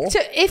more. So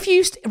if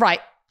you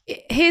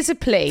here's a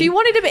plea. If you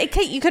wanted a bit of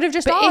cake, you could have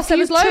just asked. There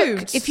was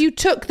loads. If you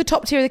took the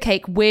top tier of the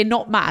cake, we're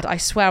not mad. I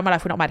swear on my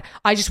life, we're not mad.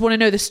 I just want to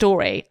know the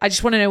story. I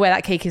just want to know where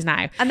that cake is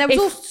now. And there was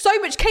also so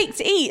much cake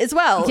to eat as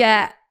well.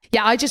 Yeah.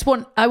 I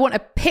want a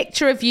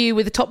picture of you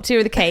with the top tier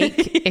of the cake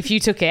if you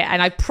took it,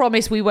 and I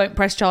promise we won't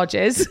press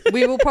charges.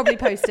 We will probably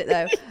post it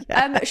though.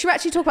 Should we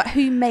actually talk about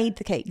who made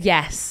the cake?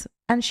 Yes.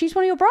 And she's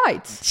one of your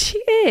brides. She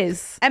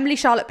is. Emily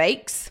Charlotte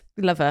Bakes.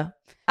 Love her.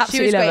 She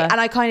Absolutely was love great. her.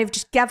 And I kind of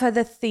just gave her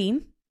the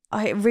theme.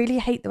 I really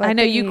hate the word I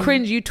know theme. you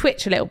cringe, you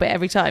twitch a little bit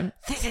every time.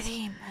 The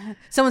theme.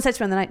 Someone said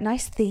to me on the night,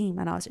 nice theme.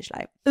 And I was just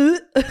like,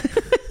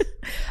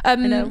 I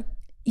know.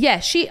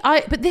 Yeah,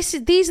 but these are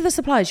the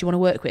suppliers you want to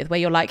work with, where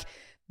you're like,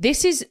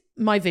 this is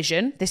my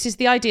vision, this is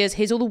the ideas,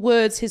 here's all the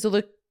words, here's all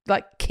the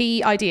like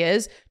key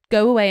ideas.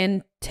 Go away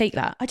and take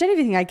that. I don't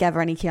even think I gave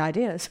her any key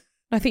ideas.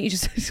 I think you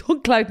just it's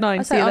on cloud 9.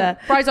 I See you there.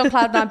 brides on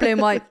cloud 9, blue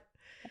and white.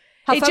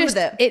 Have fun with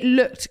it. It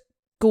looked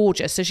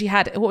gorgeous. So she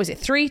had, what was it,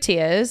 3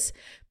 tiers?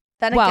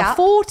 Then a gap.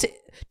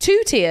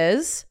 2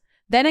 tiers,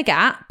 then a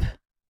gap,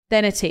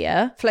 then a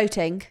tier.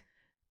 Floating.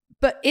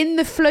 But in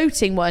the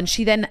floating one,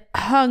 she then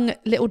hung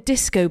little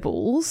disco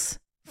balls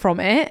from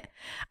it.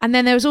 And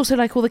then there was also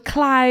like all the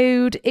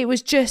cloud. It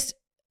was just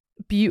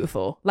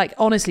beautiful, like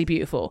honestly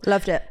beautiful.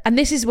 Loved it. And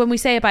this is when we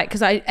say about,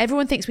 because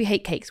everyone thinks we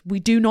hate cakes.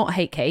 We do not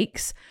hate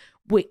cakes.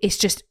 It's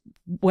just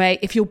where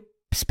if you're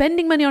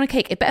spending money on a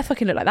cake, it better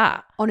fucking look like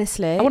that.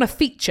 Honestly. I want a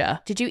feature.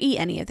 Did you eat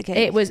any of the cake?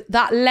 It was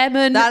that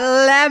lemon. That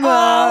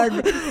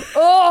lemon.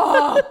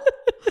 Oh.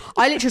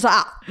 I literally was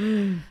like,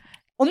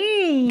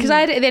 Because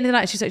I had it at the end of the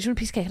night. She's like, do you want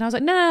a piece of cake? And I was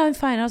like, no, I'm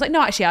fine. And I was like,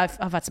 no, actually,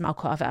 I've had some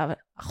alcohol.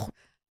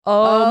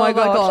 Oh my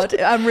God.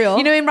 Unreal.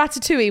 You know in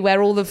Ratatouille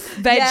where all the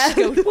veg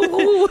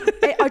go,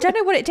 I don't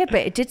know what it did,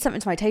 but it did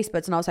something to my taste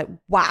buds and I was like,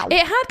 wow.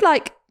 it had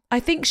like,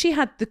 I think she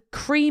had the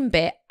cream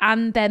bit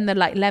and then the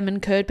like lemon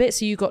curd bit.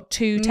 So you got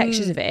 2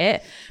 textures of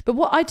it. But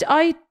what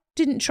I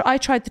didn't try, I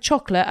tried the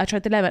chocolate, I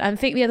tried the lemon. I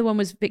think the other one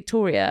was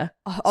Victoria.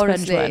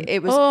 Honestly, one.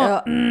 it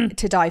was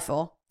to die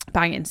for.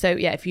 Banging. So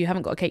yeah, if you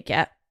haven't got a cake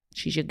yet,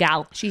 she's your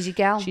gal. She's your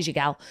gal. She's your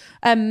gal.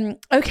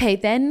 Okay,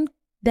 then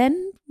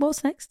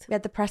what's next? We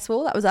had the press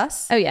wall, that was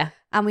us. Oh yeah.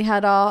 And we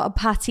had our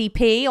Patty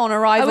P on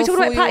arrival. Are we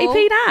talking about Patty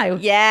P now?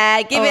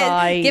 Yeah,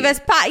 give us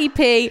Patty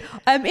P. In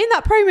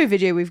that promo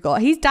video we've got,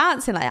 he's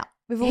dancing like that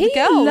with all the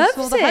girls, loves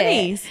all the it.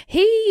 honeys.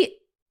 He,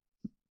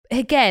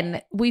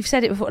 again, we've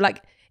said it before,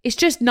 like, it's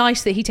just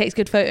nice that he takes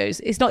good photos.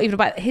 It's not even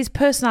about his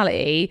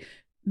personality.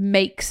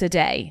 Makes a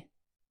day.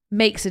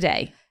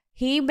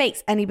 He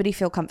makes anybody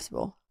feel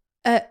comfortable.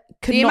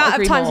 Could The not amount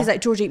agree of times more. he's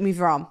like, Georgie, move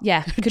your arm.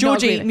 Yeah, could not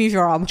Georgie, agree. move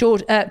your arm.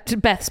 George,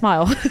 Beth,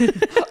 smile.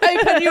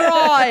 Open your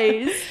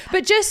eyes.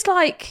 But just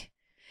like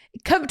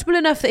comfortable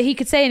enough that he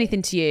could say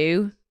anything to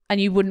you and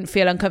you wouldn't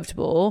feel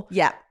uncomfortable.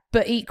 Yeah.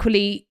 But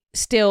equally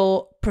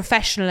still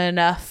professional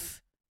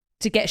enough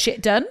to get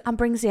shit done. And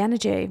brings the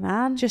energy,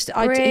 man. He's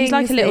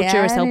like a little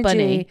Duracell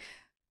bunny.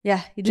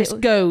 Yeah. He just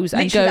goes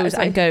and literally goes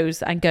that and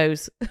goes and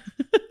goes.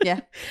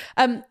 Yeah.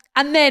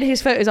 And then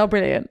his photos are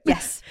brilliant.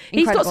 Yes.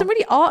 He's got Incredible. some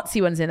really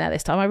artsy ones in there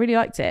this time. I really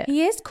liked it.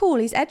 He is cool.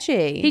 He's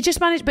edgy.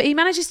 He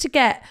manages to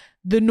get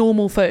the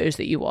normal photos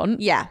that you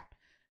want. Yeah.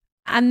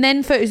 And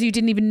then photos you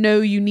didn't even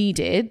know you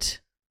needed.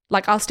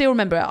 Like, I'll still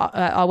remember at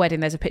our wedding,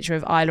 there's a picture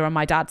of Isla and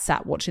my dad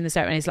sat watching the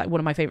ceremony. It's like one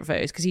of my favourite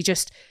photos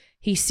because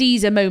he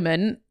sees a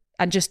moment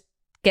and just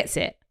gets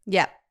it.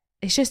 Yeah.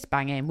 It's just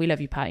banging. We love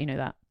you, Pat. You know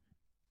that.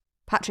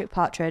 Patrick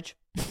Partridge.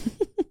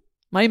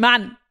 My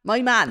man.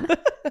 My man.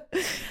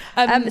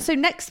 So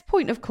next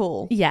point of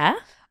call. Yeah.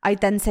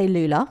 I'd then say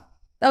Lula.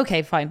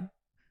 Okay, fine.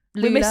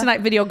 Lula. We're missing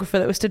that videographer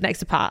that was stood next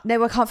to Pat.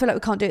 No, I can't feel like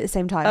we can't do it at the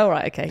same time. Oh,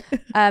 right. Okay.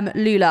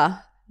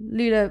 Lula,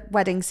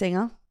 wedding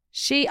singer.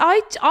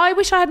 I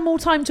wish I had more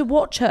time to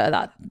watch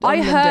her.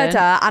 I heard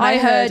her and I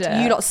heard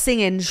you lot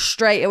singing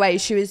straight away.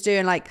 She was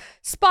doing like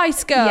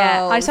Spice Girls.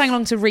 Yeah, I sang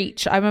along to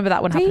Reach. I remember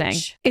that one happening.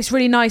 It's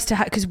really nice to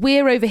have, because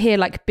we're over here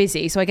like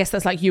busy. So I guess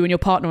that's like you and your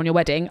partner on your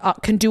wedding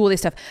can do all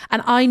this stuff.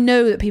 And I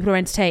know that people are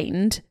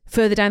entertained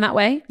further down that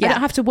way. Yeah. I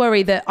don't have to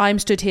worry that I'm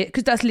stood here,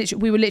 because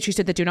we were literally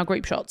stood there doing our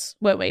group shots,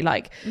 weren't we?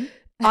 Like,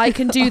 I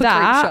can do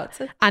that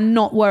and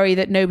not worry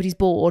that nobody's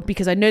bored,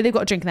 because I know they've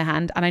got a drink in their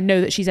hand and I know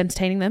that she's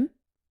entertaining them.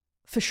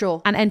 For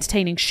sure. And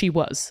entertaining she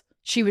was.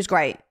 She was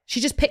great. She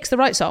just picks the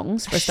right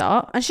songs for a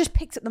start. And she just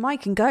picks up the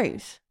mic and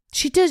goes.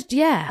 She does,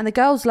 yeah. And the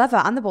girls love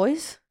her and the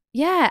boys.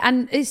 Yeah,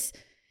 and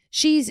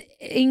she's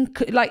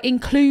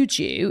includes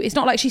you. It's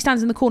not like she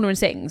stands in the corner and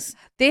sings.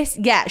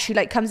 She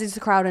like comes into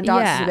the crowd and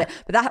dances a bit.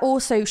 But that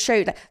also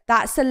showed like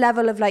that's the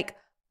level of like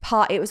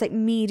it was like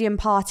medium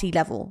party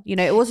level. You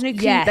know, it wasn't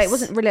acoustic. Like, it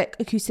wasn't really like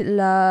acoustic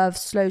love,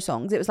 slow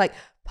songs. It was like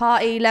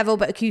party level,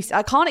 but acoustic.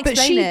 I can't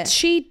explain it.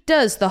 She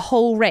does the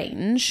whole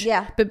range.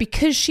 Yeah. But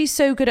because she's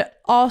so good at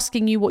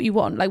asking you what you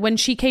want, like when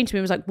she came to me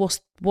and was like,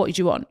 what did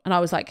you want? And I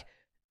was like,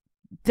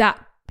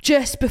 that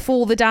just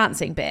before the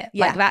dancing bit.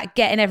 Yeah. Like that,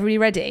 getting everybody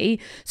ready.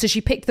 So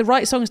she picked the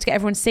right songs to get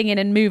everyone singing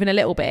and moving a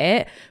little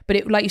bit. But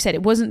it, like you said,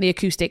 it wasn't the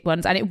acoustic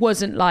ones, and it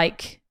wasn't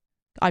like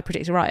I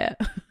Predict a Riot.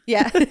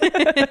 Yeah.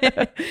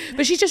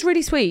 But she's just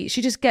really sweet.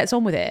 She just gets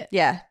on with it.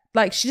 Yeah.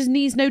 Like, she just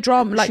needs no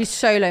drama. Like, she's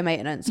so low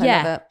maintenance. I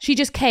love it. She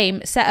just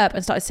came, set up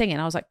and started singing.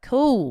 I was like,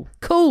 cool.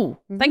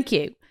 Thank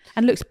you.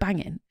 And looks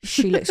banging.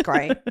 She looks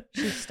great.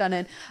 She's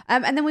stunning.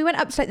 And then we went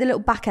up to like the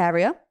little back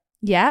area.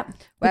 Yeah.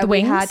 Where the we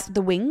wings. had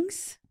the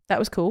wings. That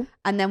was cool.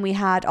 And then we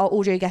had our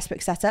audio guest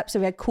book set up. So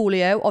we had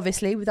Coolio,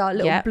 obviously, with our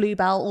little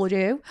Bluebell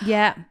audio.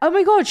 Yeah. Oh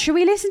my God, should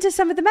we listen to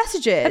some of the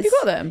messages? Have you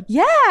got them?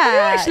 Yeah.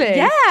 Actually?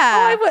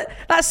 Yeah.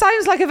 That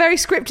sounds like a very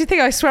scripted thing.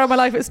 I swear on my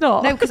life it's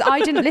not. No, because I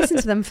didn't listen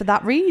to them for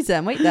that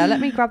reason. Wait there, let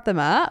me grab them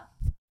up.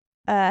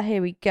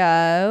 Here we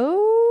go.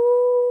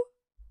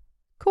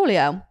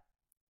 Coolio.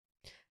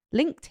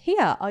 Linked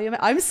here.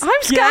 I'm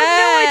scared.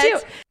 No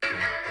idea.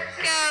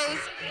 Girls,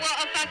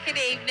 what a fucking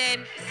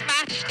evening.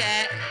 Smashed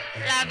it.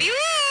 Love you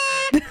all.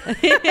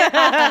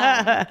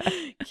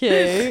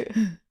 Cute.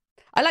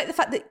 I like the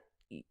fact that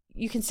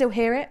you can still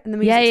hear it and the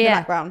music's in the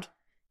background.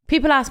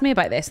 People ask me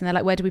about this and they're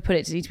like, where do we put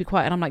it? Does it need to be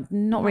quiet? And I'm like,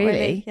 not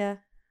really. Yeah.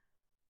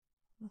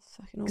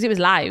 Because it was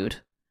loud.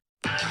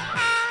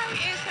 Hi,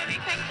 it's Honey.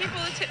 Thank you for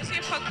all the tips for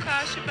your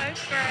podcast. You're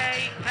both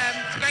great.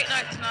 It's a great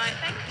night tonight.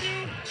 Thank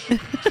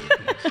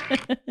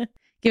you.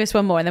 Give us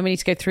one more and then we need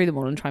to go through them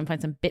all and try and find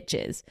some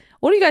bitches.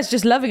 All of you guys are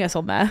just loving us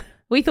on there.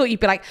 We thought you'd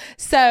be like,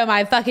 so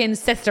my fucking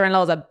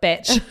sister-in-law's a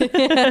bitch. Just want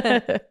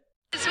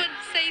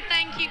to say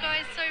thank you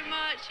guys so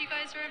much. You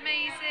guys are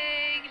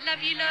amazing.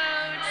 Love you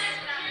loads.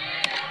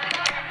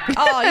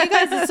 Oh, you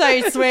guys are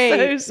so sweet.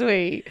 So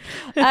sweet.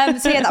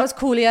 So yeah, that was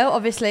Coolio,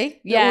 obviously.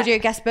 The Yeah. audio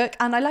guest book.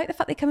 And I like the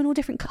fact they come in all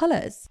different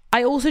colours.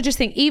 I also just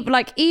think,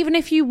 even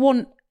if you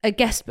want a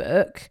guest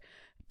book,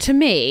 to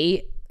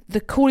me, the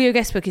Coolio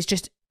guest book is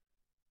just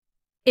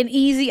an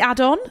easy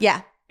add-on.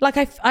 Yeah. Like,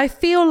 I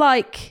feel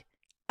like,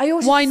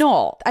 why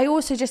not? I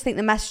also just think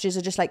the messages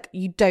are just like,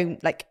 you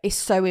don't, like, it's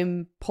so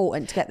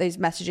important to get those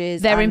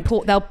messages. They're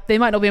important. They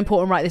might not be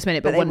important right this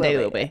minute, but one day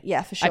they will be.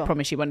 Yeah, for sure. I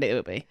promise you, one day they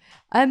will be.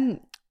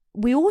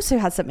 We also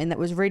had something that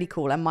was really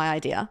cool and my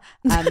idea.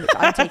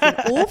 I'm taking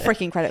all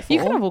freaking credit for. You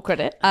can have all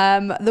credit.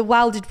 The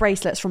welded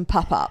bracelets from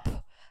Pup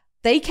Up.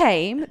 They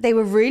came. They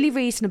were really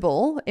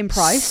reasonable in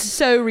price.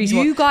 So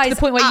reasonable. You guys to the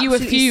point where you were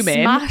absolutely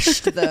fuming.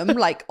 smashed them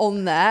like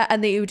on there,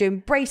 and they were doing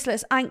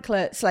bracelets,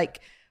 anklets, like.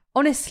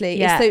 Honestly,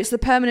 Yeah. it's the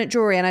permanent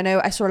jewelry, and I know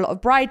I saw a lot of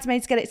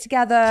bridesmaids get it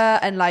together,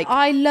 and like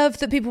I love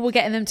that people were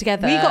getting them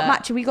together. we got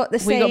matching. We got the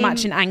same. We got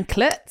matching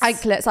anklets.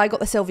 anklets. I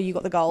got the silver. You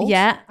got the gold.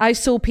 Yeah, I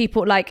saw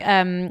people like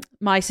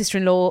my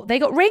sister-in-law. They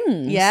got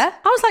rings. Yeah.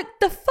 I was like,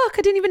 the fuck!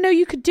 I didn't even know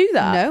you could do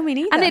that. No, me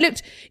neither.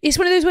 And it's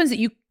one of those ones that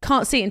you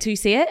can't see it until you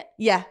see it.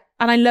 Yeah.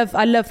 And I love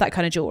that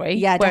kind of jewelry.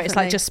 Yeah, where it's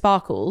definitely. like just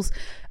sparkles.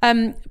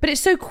 But it's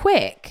so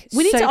quick.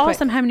 We need So to ask quick.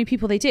 them how many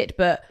people they did.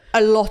 But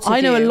A lot. Of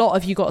I know you. a lot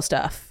of you got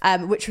stuff.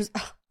 Which was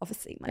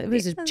obviously my. It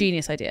was a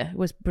genius idea. It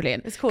was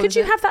brilliant. It's cool, Could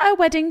you isn't it? have that at a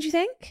wedding? Do you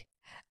think?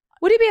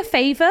 Would it be a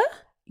favour?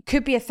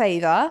 Could be a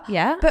favor.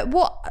 Yeah. But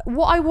what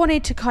I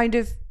wanted to kind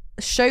of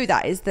show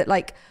that is that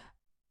like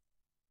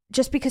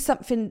just because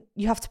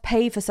you have to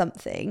pay for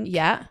something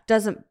Yeah.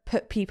 doesn't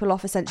put people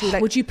off essentially.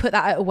 Like, Would you put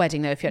that at a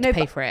wedding though if you had to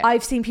pay but for it?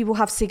 I've seen people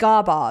have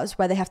cigar bars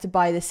where they have to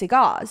buy the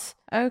cigars.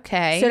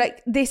 Okay. So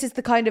like this is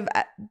the kind of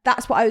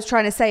that's what I was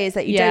trying to say is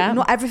that you Yeah. don't,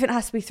 not everything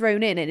has to be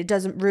thrown in and it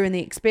doesn't ruin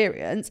the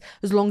experience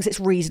as long as it's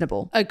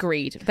reasonable.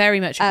 Agreed. Very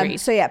much agreed.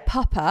 So yeah,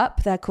 Pop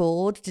Up they're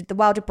called. Did the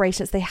Wilder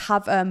bracelets? They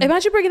have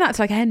Imagine bringing that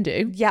to like a hen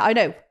do. yeah, I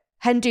know.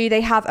 Hen do, they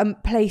have a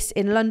place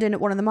in London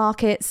at one of the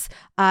markets,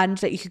 and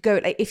that you could go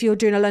like if you're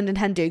doing a London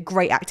hen do,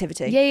 great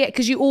activity. Yeah,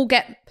 because you all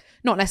get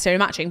not necessarily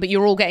matching, but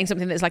you're all getting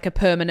something that's like a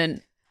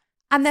permanent.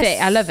 And they're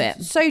fit. I love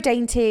it. So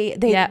dainty.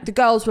 Yeah. The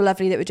girls were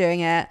lovely that were doing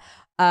it.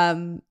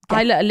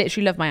 I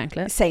literally love my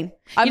anklet. Same.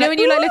 You know when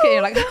you like look at it,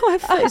 you're like, oh,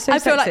 it's so I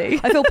feel sexy.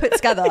 like I feel put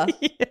together.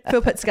 I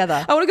feel put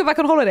together. I want to go back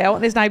on holiday. I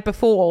want this now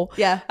before.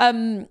 Yeah.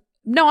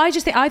 No, I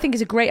think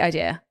it's a great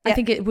idea. I Yeah.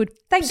 think it would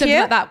Thank something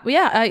you. like that.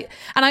 Yeah,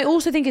 I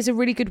also think it's a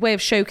really good way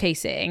of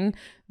showcasing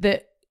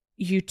that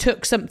you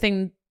took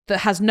something that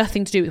has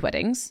nothing to do with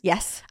weddings,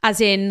 Yes.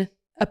 as in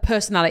a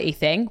personality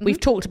thing. We've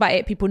talked about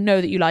it. People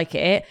know that you like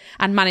it,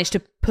 and managed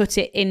to put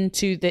it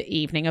into the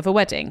evening of a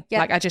wedding. Yeah.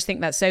 Like I just think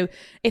that. So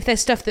if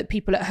there's stuff that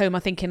people at home are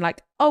thinking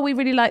like, oh, we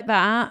really like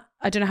that.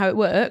 I don't know how it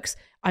works.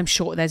 I'm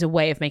sure there's a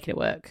way of making it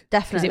work.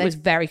 Definitely.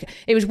 Because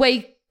it was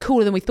way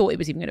cooler than we thought it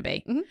was even going to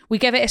be. We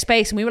gave it a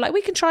space and we were like,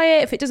 we can try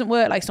it. If it doesn't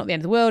work, like it's not the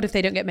end of the world. If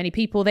they don't get many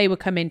people, they would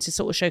come in to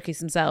sort of showcase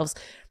themselves.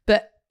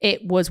 But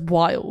it was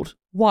wild.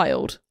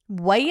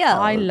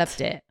 I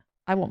loved it.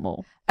 I want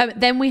more.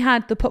 Then we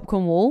had the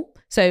popcorn wall.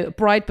 So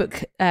Bride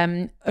Book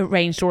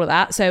arranged all of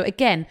that. So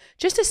again,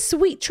 just a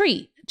sweet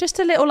treat. Just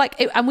a little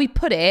and we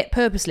put it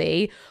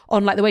purposely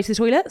on like the way to the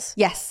toilets.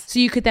 Yes. So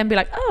you could then be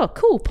like, oh,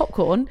 cool,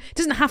 popcorn. It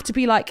doesn't have to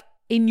be like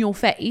in your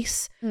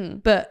face,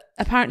 but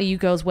apparently you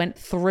girls went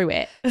through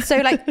it. So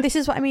like this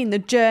is what I mean, the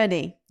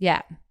journey.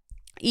 Yeah.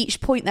 Each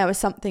point there was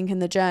something in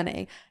the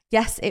journey.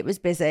 Yes, it was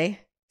busy.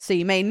 So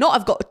you may not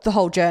have got the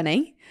whole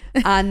journey.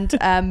 And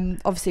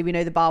obviously we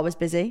know the bar was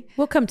busy.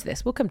 We'll come to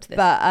this.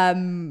 But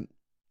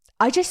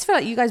I just feel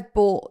like you guys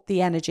bought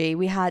the energy.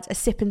 We had a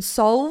sip and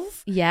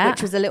solve, Yeah.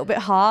 which was a little bit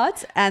hard,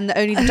 and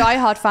only the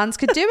diehard fans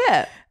could do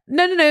it.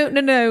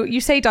 No. You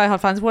say Die Hard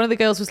fans. One of the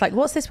girls was like,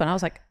 what's this one? I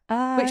was like,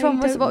 Which one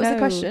was? What was the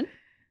question?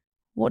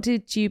 What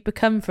did you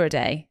become for a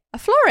day? A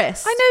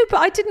florist. I know,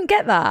 but I didn't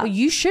get that. Well,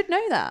 you should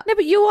know that. No,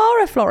 but you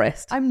are a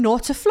florist. I'm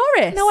not a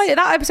florist. No,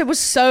 that episode was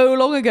so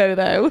long ago,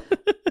 though.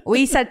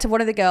 We said to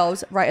one of the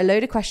girls, write a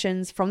load of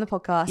questions from the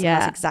podcast. Yeah.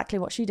 And that's exactly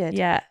what she did.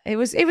 Yeah, it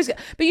was.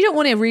 But you don't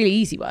want a really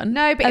easy one.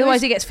 No, but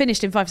otherwise it gets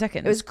finished in 5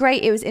 seconds. It was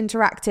great. It was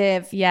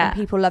interactive. Yeah. And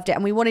people loved it.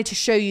 And we wanted to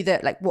show you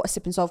that like what a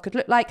sip and solve could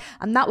look like.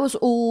 And that was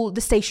all the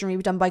stationery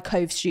done by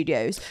Cove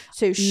Studios.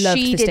 So Loved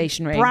she the did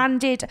stationery.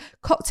 branded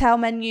cocktail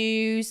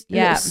menus,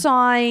 Yeah. little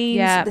signs,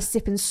 Yeah. the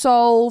sip and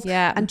solve.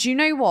 Yeah. And do you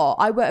know what?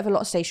 I work with a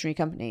lot of stationery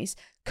companies.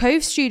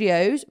 Cove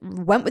Studios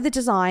went with the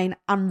design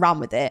and ran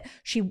with it.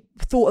 She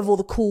thought of all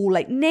the cool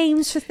like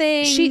names for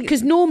things.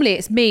 because normally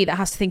it's me that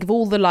has to think of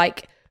all the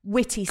like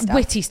witty stuff.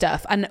 witty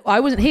stuff, and I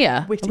wasn't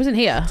here. Witty. I wasn't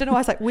here. I don't know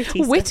why it's like witty.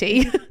 stuff.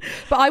 Witty,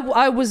 but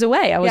I was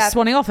away. I was Yeah.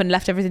 swanning off and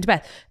left everything to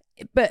bed.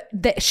 But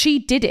she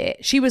did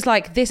it. She was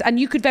like this, and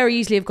you could very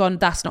easily have gone,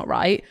 "That's not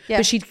right." Yeah.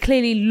 But she'd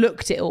clearly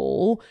looked at it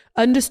all,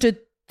 understood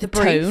the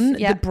brief, tone,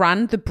 yeah. the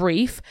brand, the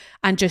brief,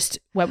 and just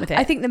went with it.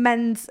 I think the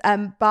men's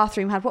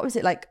bathroom had, what was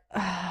it like?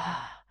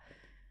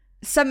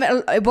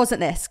 It wasn't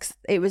this. 'Cause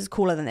it was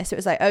cooler than this. It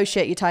was like, oh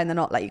shit, you're tying the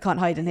knot. Like you can't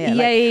hide in here. Yeah,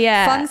 Like,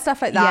 yeah. Fun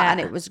stuff like that. Yeah. And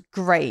it was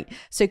great.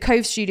 So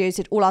Cove Studios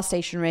did all our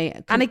stationery.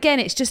 And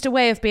again, it's just a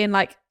way of being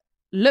like,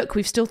 look,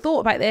 we've still thought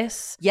about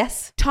this.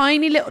 yes.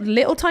 Tiny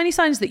little tiny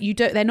signs that you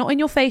don't, they're not in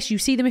your face. You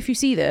see them if you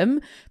see them,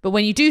 but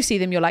when you do see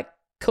them, you're like,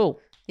 cool,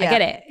 I Yeah.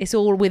 get it. It's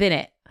all within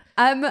it.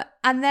 And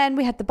then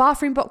we had the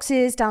bathroom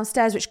boxes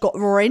downstairs, which got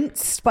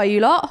rinsed by you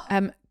lot.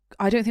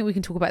 I don't think we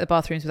can talk about the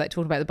bathrooms without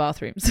talking about the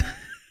bathrooms.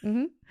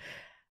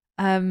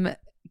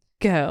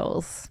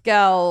 Girls.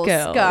 Girls.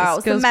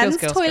 Girls, The men's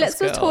girls, toilets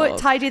girls, was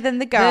girls. tidier than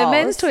the girls. The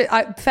men's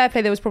toilet, fair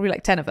play, there was probably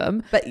like 10 of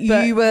them. But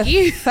you were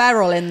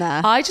feral in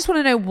there. I just want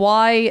to know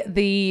why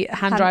the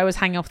hand dryer was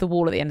hanging off the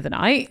wall at the end of the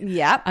night.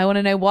 Yeah. I want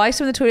to know why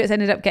some of the toilets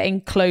ended up getting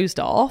closed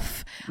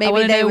off. Maybe I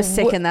wanna they know were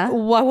sick in there. I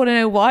want to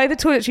know why the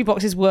toiletry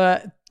boxes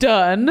were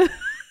done.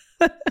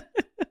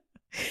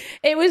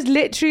 It was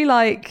literally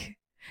like,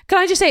 can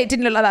I just say it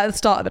didn't look like that at the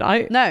start of the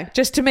night? No.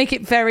 Just to make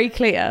it very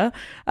clear.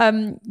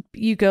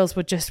 You girls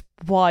were just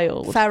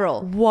wild.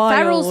 Feral. Wild.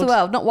 Feral's the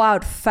word, not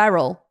wild.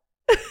 Feral.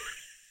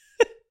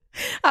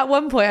 At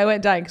one point I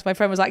went down because my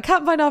friend was like,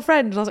 can't find our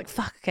friend. And I was like,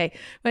 fuck, okay.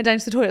 Went down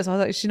to the toilet. So I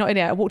was like, she's not in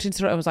here. I walked into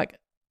the toilet and was like,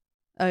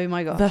 Oh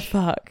my gosh. the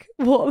fuck?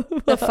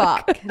 What The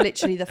fuck.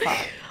 Literally the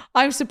fuck.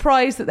 I'm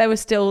surprised that there were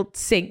still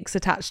sinks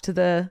attached to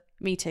the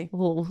Me too.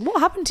 wall. What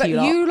happened to But you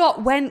lot? you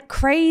lot went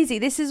crazy.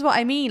 This is what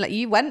I mean. Like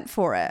you went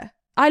for it.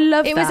 I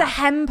love It that. was a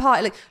hem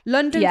party. Like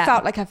London Yeah.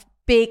 felt like a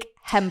big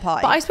hem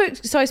party. But I spoke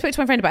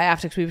to my friend about it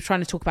after because we were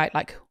trying to talk about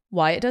like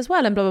why it does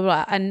well and blah, blah,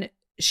 blah. And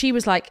she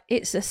was like,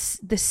 it's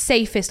the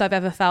safest I've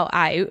ever felt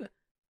out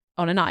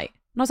on a night.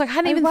 And I was like, I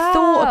hadn't Oh, even wow.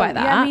 thought about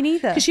that. Yeah, me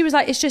neither. Because she was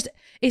like,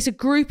 it's a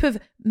group of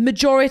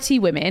majority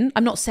women.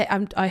 I'm not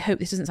saying, I hope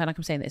this doesn't sound like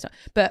I'm saying this,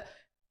 but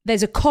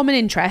there's a common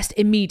interest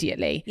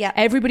immediately. Yeah.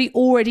 Everybody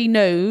already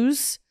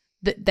knows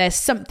that there's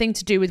something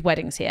to do with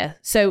weddings here.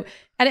 So,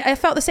 and I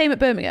felt the same at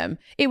Birmingham.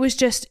 It was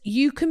just,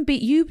 you can be,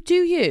 you do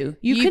you.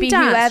 You can be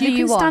dance, whoever you you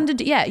can want. stand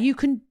and, yeah, you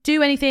can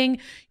do anything.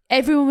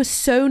 Everyone was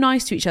so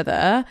nice to each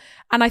other.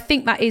 And I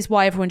think that is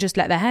why everyone just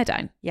let their hair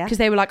down. Yeah. Because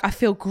they were like, I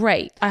feel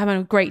great. I'm having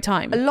a great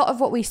time. A lot of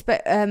what we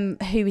spoke,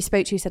 who we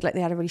spoke to said like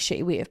they had a really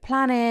shitty week of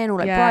planning, or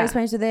like Yeah.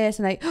 bridesmaids with this,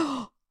 and like,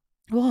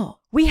 What?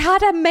 we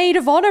had a maid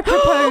of honor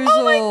proposal.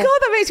 Oh my God,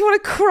 that makes me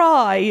want to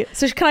cry.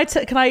 So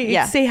can I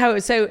Yeah. see how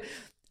it, so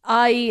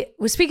I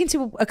was speaking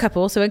to a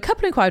couple. So a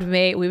couple inquired with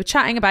me. We were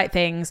chatting about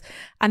things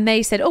and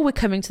they said, oh, we're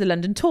coming to the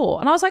London tour.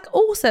 And I was like,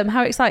 awesome.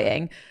 How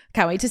exciting.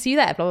 Can't wait to see you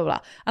there. Blah, blah, blah.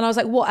 And I was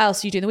like, what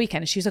else do you do in the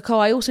weekend? And she was like, oh,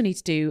 I also need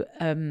to do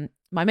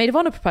my maid of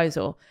honor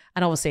proposal.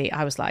 And obviously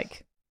I was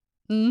like,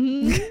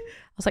 I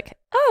was like,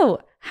 oh,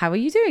 how are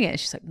you doing it? And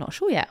she's like, not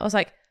sure yet. I was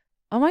like,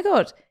 oh my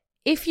God,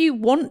 if you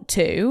want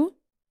to,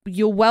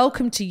 you're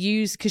welcome to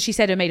use, because she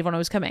said her maid of honor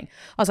was coming.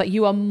 I was like,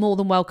 you are more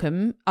than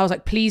welcome. I was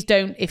like, please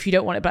don't, if you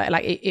don't want it, but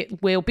like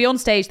it will be on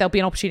stage, there'll be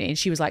an opportunity. And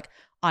she was like,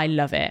 I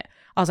love it.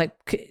 I was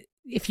like,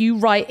 if you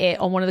write it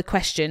on one of the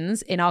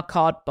questions in our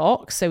card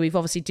box, so we've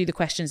obviously do the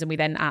questions and we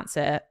then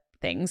answer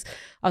things.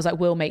 I was like,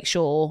 we'll make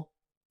sure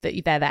that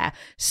they're there.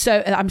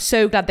 So I'm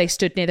so glad they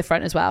stood near the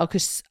front as well,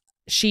 because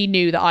she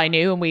knew that I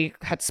knew and we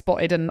had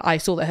spotted, and I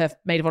saw that her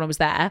maid of honor was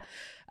there.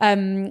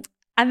 And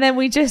then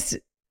we just,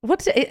 what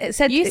did it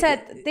said? You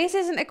said, this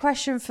isn't a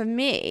question for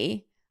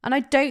me, and I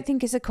don't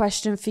think it's a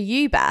question for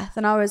you, Beth.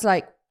 And I was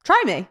like,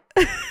 try me.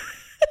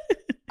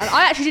 And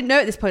I actually didn't know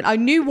at this point. I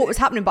knew what was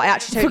happening, but I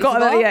actually totally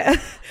forgot.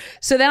 Yeah.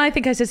 So then I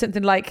think I said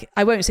something like,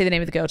 I won't say the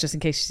name of the girl just in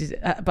case she's,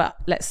 but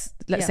let's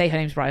say her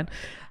name's Brian.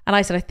 And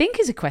I said, I think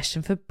it's a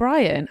question for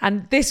Brian.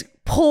 And this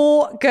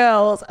poor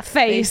girl's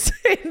face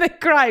in the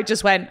crowd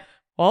just went,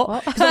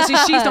 what? Because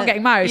obviously she's not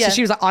getting married. Yeah. So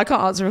she was like, I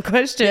can't answer a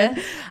question.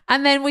 Yeah.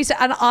 And then we said,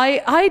 and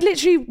I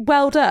literally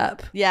welled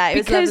up. Yeah, it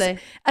was because, lovely.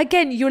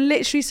 again, you're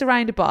literally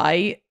surrounded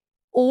by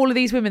all of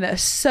these women that are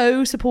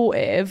so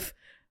supportive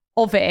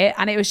of it.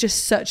 And it was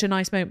just such a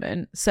nice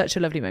moment, such a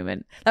lovely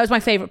moment. That was my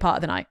favourite part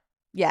of the night.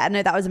 Yeah,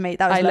 no, that was amazing.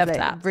 That was I lovely.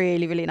 loved that.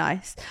 Really, really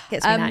nice.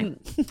 Gets me now.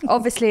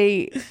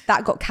 Obviously,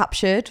 that got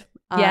captured.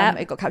 Yeah.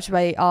 It got captured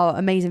by our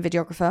amazing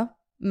videographer,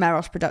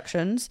 Meros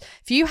Productions.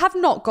 If you have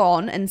not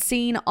gone and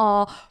seen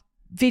our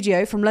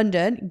video from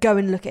London, go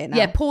and look at it now.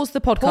 Yeah, pause the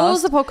podcast.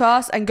 Pause the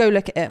podcast and go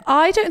look at it.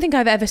 I don't think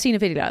I've ever seen a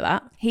video like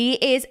that. He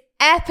is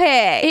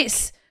epic.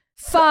 It's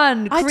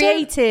fun, I don't-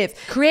 creative.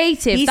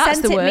 creative. He That's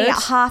sent the it word. me at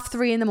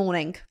 3:30 in the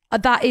morning.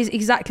 That is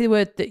exactly the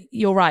word that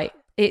you're right.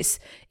 It's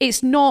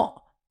not.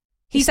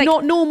 He's It's like-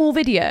 not normal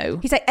video.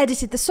 He's like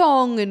edited the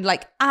song and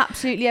like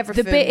absolutely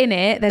everything. The bit in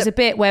it, there's a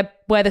bit where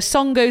the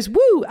song goes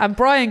woo and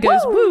Brian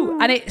goes woo,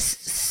 and it's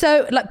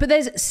so like. But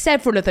there's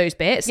several of those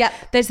bits. Yep.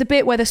 There's the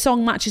bit where the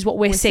song matches what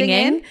we're singing.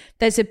 singing.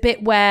 There's a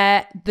bit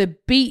where the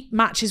beat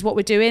matches what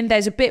we're doing.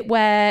 There's a bit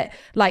where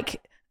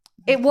like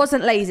It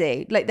wasn't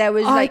lazy. Like there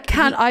was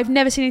I've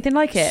never seen anything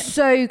like it.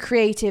 so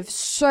creative,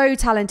 so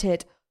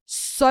talented,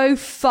 so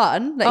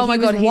fun. Like, Oh my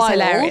he God, was he's wild.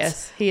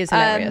 hilarious. He is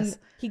hilarious.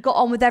 He got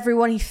on with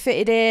everyone. He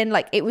fitted in.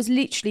 Like it was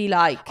literally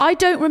like I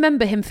don't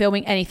remember him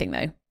filming anything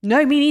though.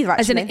 no, me neither.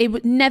 As Actually, in, it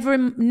would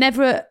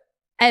never,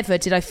 ever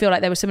did I feel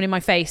like there was someone in my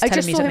face I telling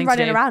just me saw something him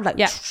running to do. around like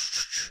yeah.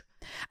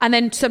 And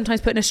then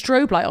sometimes putting a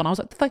strobe light on. I was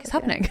like, the fuck is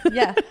happening?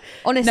 yeah.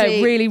 Honestly,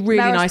 No, really,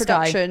 really Meros nice guy.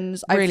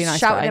 Productions, Really I've nice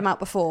shouted guy. him out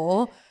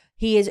before.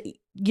 He is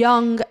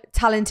young,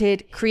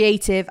 talented,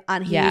 creative,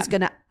 and he Yeah. is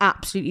going to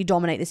absolutely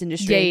dominate this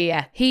industry.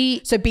 Yeah.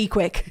 So be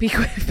quick.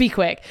 Be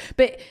quick.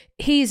 But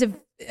he's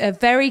a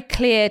very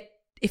clear,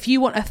 if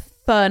you want a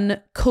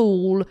fun,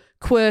 cool,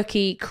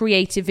 quirky,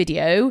 creative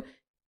video,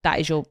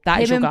 that is your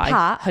Him and guy.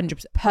 Pat,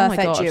 100%. Perfect oh my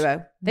God.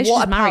 duo. They should What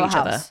just a marry each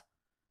powerhouse. other.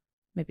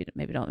 Maybe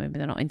not. Maybe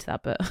they're not into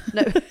that, but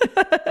No,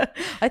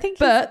 I think.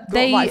 But he's got a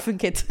they wife and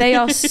kids. they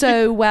are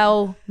so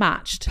well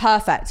matched.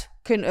 Perfect.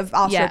 Couldn't have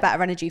asked Yeah. for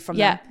better energy from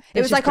Yeah. them. It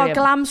It was was just like our brilliant.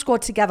 glam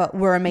squad together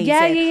were amazing.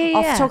 Yeah.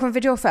 Our photographer and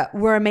videographer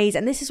were amazing.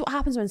 And this is what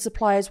happens when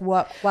suppliers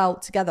work well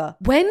together.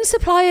 When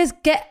suppliers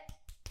get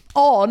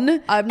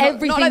on,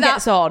 everything not like that.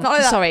 gets on. Not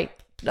like that. Sorry.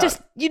 No.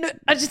 Just,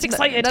 I'm just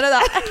excited. None of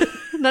that.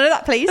 None of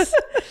that, please.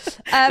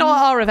 Not at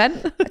our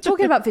event.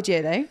 Talking about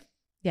video though,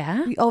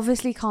 Yeah. we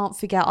obviously can't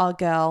forget our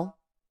girl,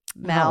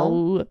 Mel.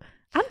 Oh.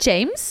 And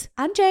James.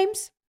 And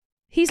James.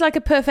 He's like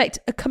a perfect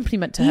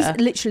accompaniment to He's her.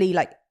 literally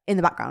like in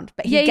the background.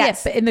 But he Yeah,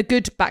 gets but in the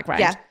good background.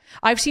 Yeah.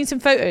 I've seen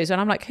some photos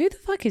and I'm like, who the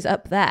fuck is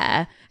up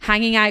there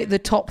hanging out the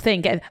top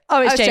thing?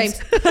 It's James.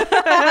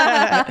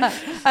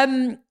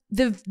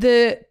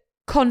 The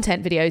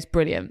content video is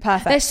brilliant.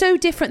 Perfect. They're so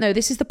different though.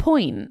 This is the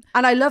point.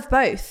 And I love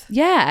both.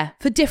 Yeah.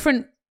 For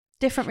different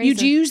Reasons.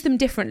 You'd use them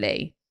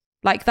differently.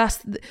 Like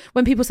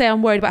when people say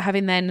I'm worried about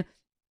having then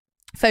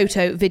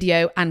photo,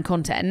 video and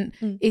content,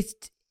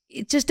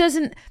 it just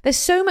doesn't, there's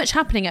so much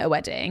happening at a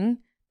wedding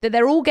that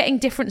they're all getting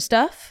different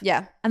stuff.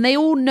 Yeah. And they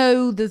all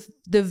know the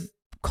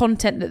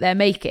content that they're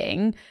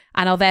making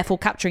and are therefore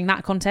capturing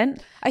that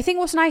content. I think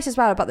what's nice as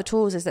well about the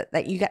tours is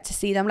that you get to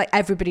see them. Like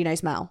everybody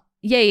knows Mel.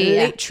 Yeah.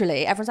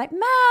 Literally, everyone's like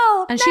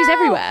Mel, And she's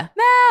everywhere.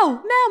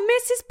 Mel,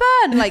 Mrs.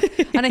 Bunn.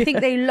 Like, and I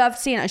think they love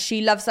seeing her.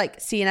 She loves like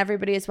seeing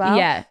everybody as well.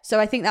 Yeah. So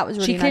I think that was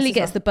really She clearly nice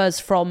gets the buzz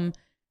from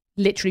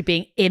literally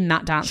being in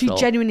that dance She floor.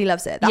 genuinely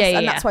loves it.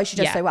 And that's why she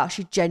does so well.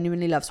 She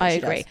genuinely loves what I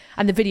she agree. does.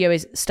 And the video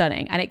is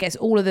stunning, and it gets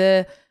all of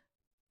the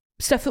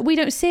stuff that we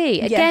don't see.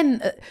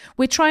 Again,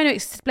 we're trying to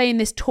explain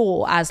this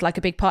tour as like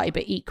a big party,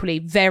 but equally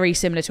very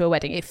similar to a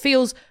wedding. It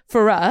feels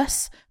for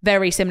us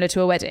very similar to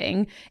a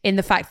wedding in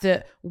the fact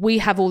that we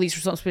have all these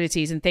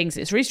responsibilities and things.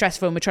 It's really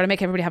stressful and we're trying to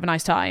make everybody have a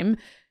nice time.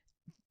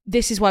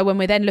 This is why when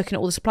we're then looking at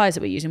all the suppliers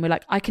that we're using, we're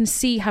like, I can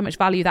see how much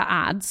value that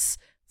adds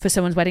for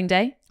someone's wedding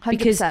day. 100%.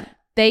 Because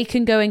they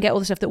can go and get all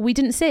the stuff that we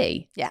didn't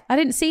see. Yeah. I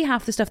didn't see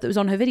half the stuff that was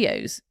on her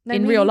videos No,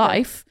 in me real neither.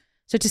 life.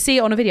 So to see it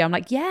on a video, I'm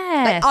like,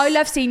 yes. Like, I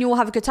love seeing you all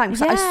have a good time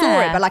because I saw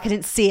Yeah. it, but like I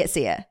didn't see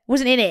it.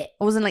 Wasn't in it.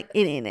 I wasn't like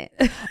in it.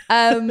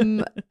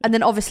 And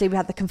then obviously we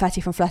had the confetti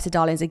from Fluttered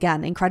Darlings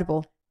again.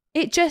 Incredible.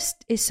 It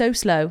just is so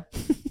slow.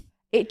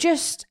 It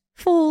just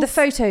Falls. the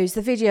photos,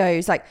 the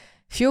videos, like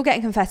if you're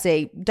getting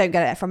confetti, don't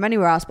get it from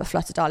anywhere else but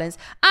Fluttered Darlings.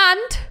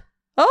 And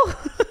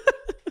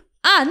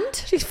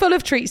She's full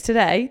of treats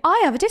today.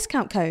 I have a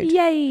discount code.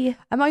 Yay.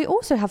 And I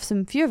also have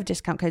some few other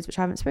discount codes which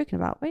I haven't spoken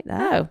about. Wait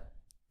there. Oh.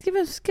 Give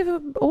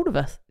all of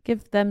us.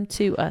 Give them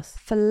to us.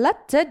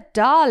 Fluttered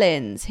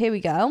Darlings. Here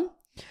we go.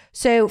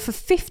 So for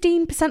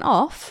 15%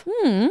 off,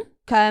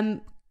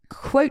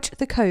 quote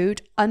the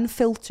code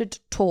unfiltered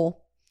tour.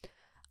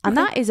 And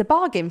that is a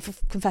bargain for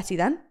confetti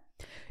then.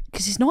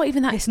 Because it's not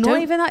even that. It's not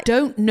even that-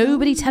 Don't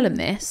nobody tell them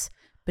this,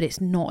 but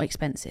it's not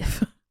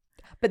expensive.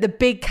 But the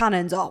big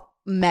cannons are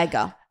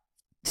mega.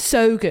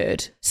 So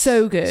good.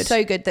 So good.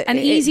 So good that And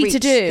it easy to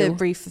reached do. the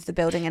roof of the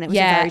building and it was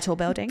Yeah. a very tall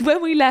building.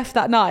 When we left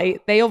that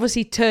night, they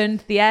obviously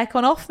turned the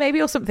aircon off,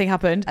 maybe, or something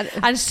happened.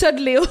 And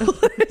suddenly all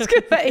this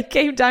confetti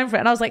came down for it.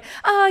 And I was like,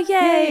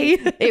 yay.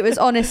 It was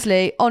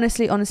honestly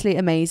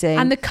amazing.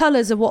 And the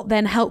colours are what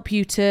then help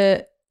you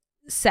to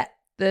set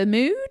the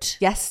mood.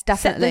 yes,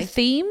 definitely. Set the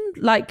theme.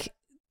 Like,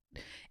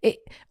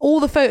 all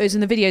the photos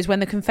and the videos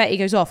when the confetti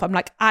goes off, I'm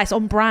like, it's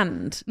on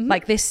brand.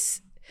 Like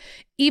this,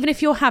 even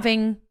if you're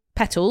having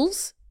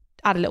petals,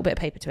 add a little bit of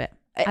paper to it.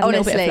 Add a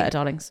little bit of Fluttered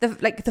Darlings.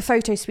 The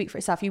photos speak for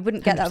itself. You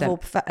wouldn't get that with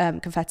all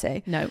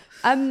confetti. No.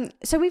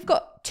 So we've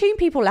got 2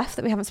 people left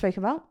that we haven't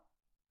spoken about.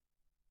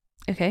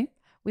 Okay.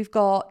 We've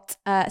got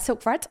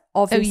Silk Fred,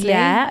 obviously.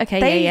 yeah.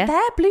 Okay, yeah.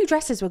 Their blue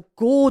dresses were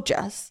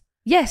gorgeous.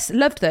 Yes,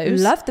 loved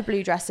those. Loved the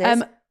blue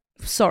dresses.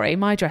 Sorry,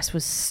 my dress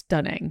was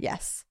stunning.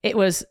 yes. It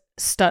was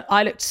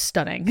I looked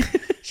stunning.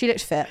 She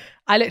looked fit.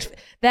 I looked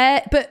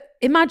there, but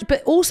imagine,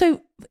 but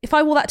also if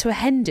I wore that to a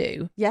hen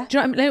do, Yeah. do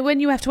you know what I mean? When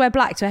you have to wear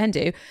black to a hen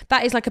do,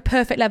 that is like a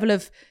perfect level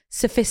of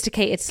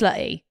sophisticated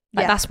slutty.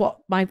 Like Yeah. that's what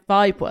my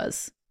vibe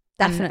was.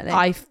 And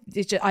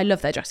Definitely. I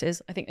love their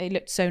dresses. I think they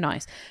looked so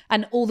nice.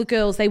 And all the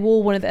girls, they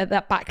wore one of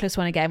that backless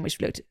one again,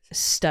 which looked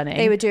stunning.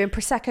 They were doing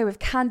Prosecco with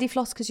candy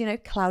floss because,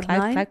 Cloud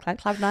 9.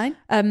 Cloud.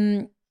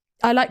 9.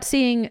 I liked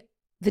seeing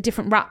the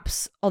different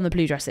wraps on the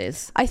blue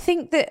dresses. I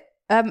think that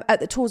at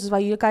the tours as well,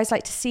 you guys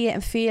like to see it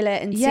and feel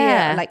it and see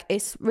Yeah. it. Like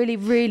it's really,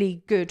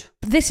 really good.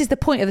 This is the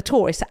point of the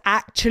tour, is to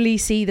actually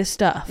see the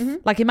stuff. Mm-hmm.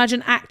 Like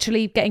imagine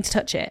actually getting to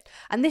touch it.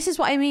 And this is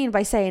what I mean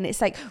by saying it's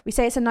like, we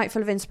say it's a night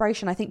full of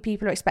inspiration. I think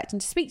people are expecting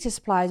to speak to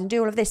suppliers and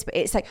do all of this, but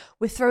it's like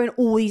we're throwing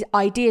all these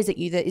ideas at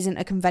you that isn't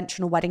a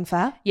conventional wedding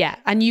fair. Yeah.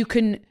 And you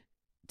can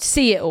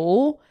see it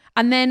all.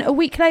 And then a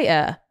week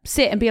later,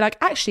 sit and be like,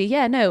 actually,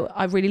 yeah, no,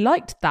 I really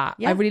liked that.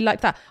 Yeah. I really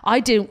liked that.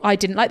 I didn't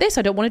like this.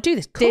 I don't want to do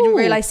this. Cool. Didn't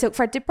realise Silk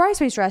Fred did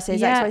bridesmaids dresses,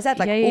 Yeah. XYZ,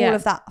 like Yeah. all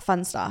of that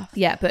fun stuff.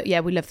 Yeah, but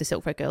yeah, we love the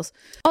Silk Fred girls.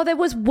 Oh, there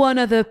was one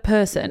other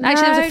person.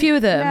 Actually, there was a few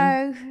of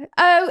them. No.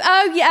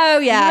 Oh yeah.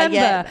 Remember?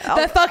 Yeah.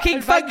 The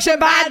fucking function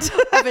band.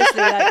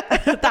 Obviously,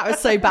 that was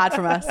so bad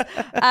from us.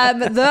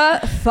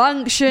 The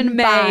function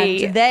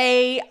Mate. band.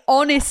 They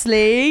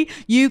honestly,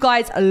 you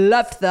guys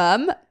loved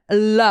them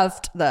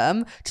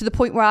to the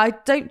point where I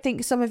don't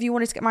think some of you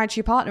wanted to get married to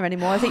your partner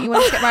anymore. I think you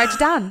wanted to get married to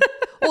Dan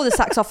or the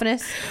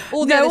saxophonist,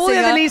 or the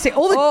other lead singer,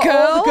 or the or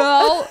girl. the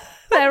girl.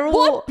 They're all.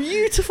 What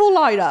beautiful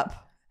lineup.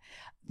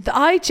 Do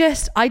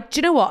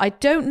you know what? I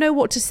don't know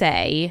what to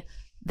say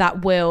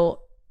that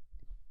will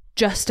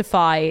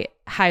justify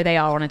how they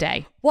are on a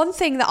day. One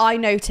thing that I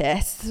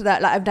noticed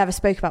that I've never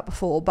spoke about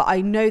before, but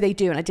I know they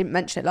do, and I didn't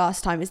mention it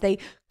last time, is they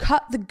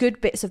cut the good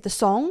bits of the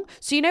song.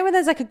 So when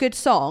there's like a good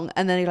song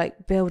and then you're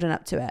like building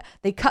up to it,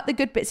 they cut the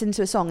good bits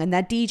into a song and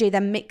their DJ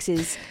then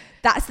mixes.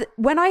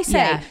 When I say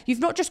Yeah.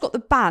 you've not just got the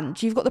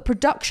band, you've got the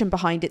production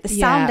behind it, the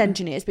sound Yeah.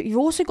 engineers, but you've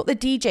also got the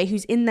DJ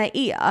who's in their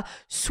ear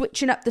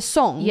switching up the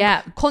song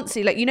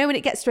constantly. Like, when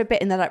it gets to a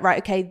bit and they're like, right,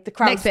 okay, the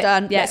crowd's Next bit.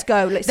 done, Yeah. let's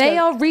go. They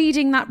are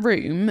reading that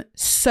room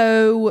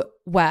so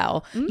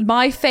well.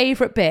 My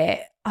favourite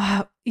bit,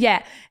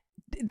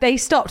 they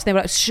stopped. They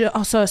were like,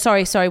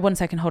 sorry, 1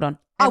 second, hold on.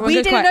 Oh, Everyone we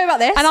go didn't quiet. know about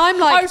this. And I'm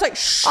like, I was like,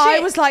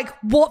 shit.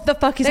 what the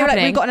fuck is They were like,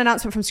 happening? we got an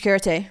announcement from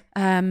security.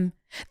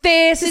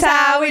 This is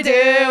how we do it.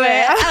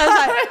 And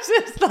I was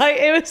just like,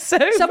 it was so.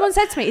 Someone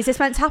said to me, "Is this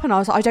meant to happen?" I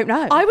was like, "I don't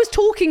know." I was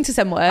talking to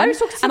someone,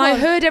 and I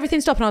heard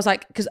everything stop, and I was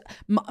like, because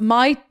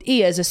my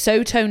ears are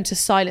so toned to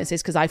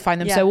silences because I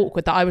find them so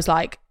awkward that I was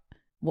like,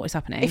 what is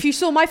happening? If you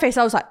saw my face,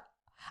 I was like,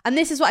 and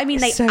this is what I mean.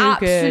 They So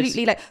absolutely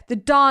good. like the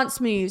dance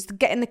moves,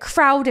 getting the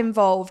crowd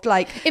involved,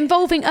 like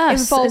involving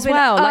us as Involving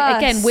well. Like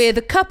again, us. we're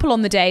the couple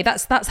on the day.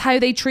 That's how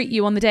they treat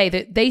you on the day.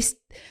 That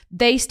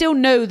they still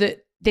know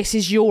that this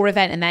is your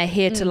event and they're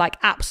here to like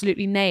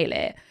absolutely nail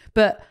it.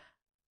 But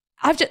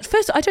I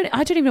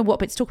don't even know what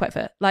bit to talk about for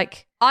it.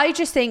 Like, I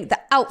just think the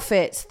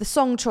outfits, the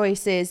song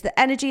choices, the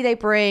energy they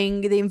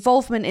bring, the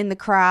involvement in the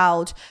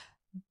crowd,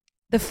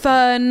 the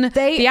fun,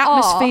 the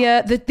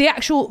atmosphere, the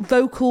actual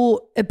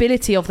vocal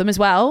ability of them as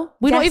well.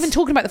 We're not Yes. even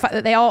talking about the fact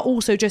that they are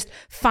also just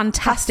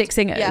fantastic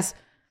singers. Yeah.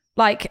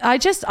 Like, I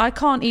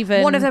can't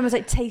even. One of them was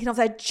like taking off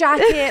their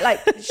jacket,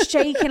 like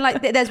shaking.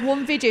 Like there's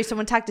one video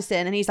someone tagged us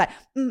in, and he's like,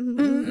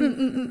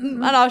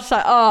 and I was just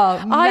like,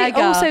 oh,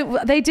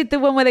 mega. They did the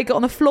one where they got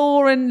on the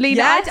floor and leaned.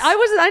 Yes.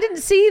 I didn't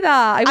see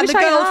that. I And wish the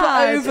girls I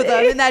had. were over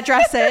them in their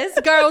dresses.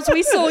 Girls,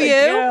 we saw you.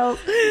 Girls.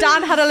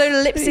 Dan had a load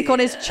of lipstick on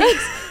his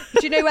cheeks.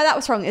 Do you know where that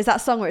was from? Is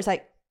that song where it's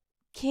like,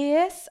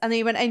 kiss? And then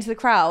he went into the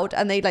crowd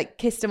and they like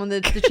kissed him on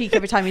the cheek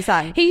every time he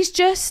sang. He's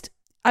just.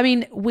 I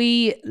mean,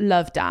 we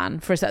love Dan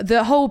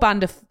the whole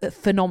band are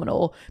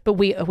phenomenal, but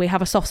we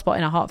have a soft spot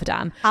in our heart for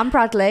Dan And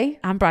Bradley.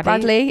 and Bradley.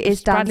 Bradley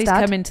is Dan's Bradley's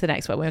dad. coming to the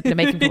next one. We're going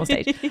to make him come on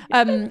stage.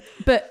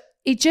 But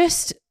it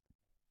just,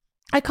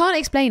 I can't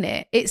explain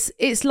it.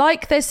 It's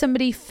like there's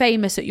somebody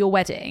famous at your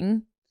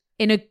wedding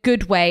in a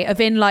good way,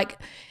 of in like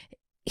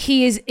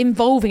he is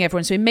involving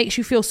everyone, so it makes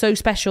you feel so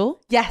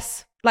special.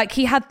 Yes. Like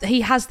he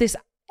has this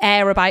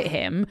air about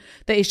him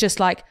that is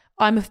just like,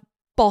 I'm a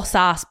boss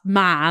ass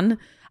man.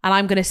 And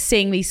I'm going to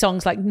sing these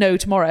songs like no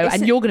tomorrow,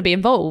 and you're going to be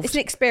involved. It's an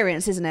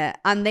experience, isn't it?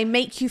 And they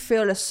make you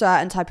feel a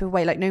certain type of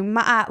way. Like no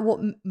matter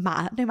what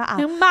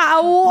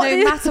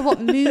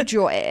mood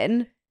you're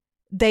in,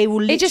 they will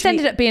literally... It just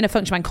ended up being a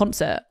Function Man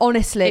concert.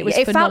 Honestly, It was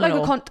felt like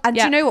phenomenal. And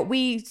Yeah. do you know what?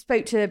 We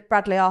spoke to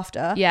Bradley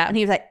after, Yeah. and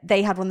he was like,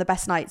 they had one of the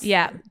best nights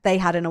Yeah. they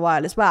had in a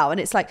while as well. And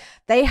it's like,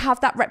 they have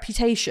that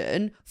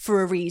reputation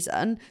for a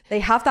reason. They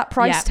have that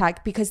price Yeah. tag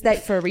because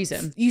For a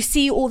reason. you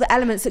see all the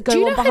elements that go Do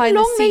you on know how behind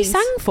long the they scenes.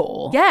 sang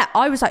for? Yeah,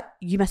 I was like,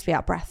 you must be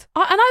out of breath.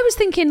 And I was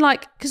thinking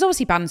like, because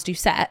obviously bands do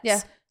sets.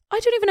 Yeah. I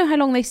don't even know how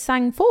long they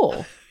sang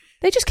for.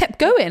 They just kept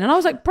going. And I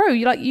was like, bro,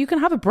 you can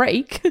have a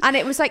break. And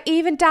it was like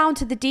even down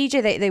to the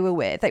DJ that they were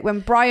with, like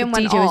when Brian The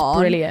went DJ was on,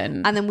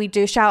 brilliant. and then we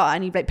do a shout out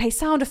and you like play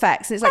sound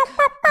effects, and it's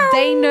like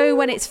they know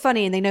when it's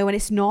funny and they know when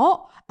it's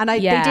not. And they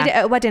did it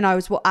at a wedding I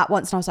was at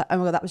once, and I was like, oh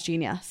my god, that was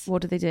genius.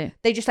 What did they do?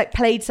 They just like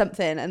played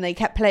something and they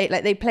kept playing,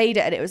 like they played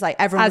it and it was like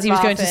everyone As he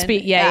was going to laughing.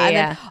 speak, yeah.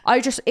 And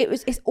then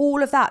it's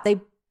all of that. They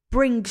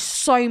bring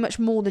so much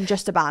more than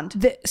just a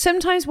band.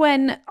 Sometimes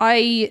when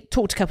I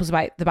talk to couples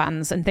about the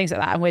bands and things like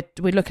that, and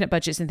we're looking at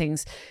budgets and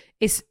things,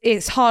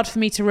 it's hard for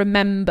me to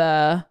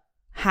remember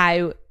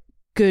how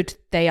good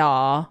they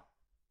are,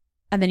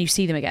 and then you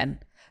see them again.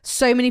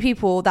 So many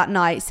people that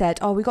night said,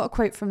 oh, we got a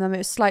quote from them, it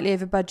was slightly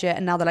over budget,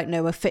 and now they're like,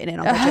 no, we're fitting it in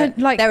our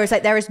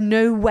budget. There is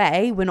no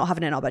way we're not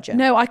having it in our budget.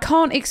 No, I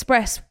can't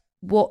express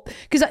what,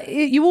 because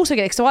you also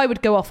get, so I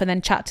would go off and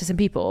then chat to some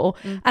people,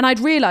 and I'd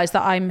realise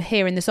that I'm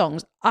hearing the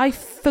songs. I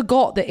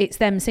forgot that it's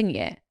them singing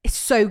it. It's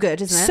so good,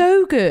 isn't it?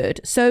 So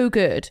good, so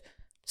good,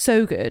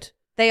 so good.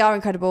 They are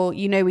incredible.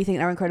 You know, we think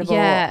they're incredible.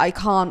 Yeah. I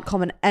can't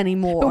comment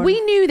anymore. But we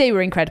knew they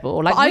were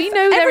incredible. Like, we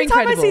know they're every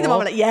time incredible. I see them, I'm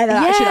like, yeah, they're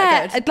actually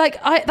that good.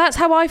 Like, that's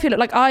how I feel.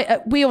 Like,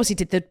 we obviously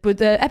did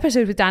the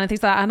episode with Dan and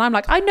things like that, and I'm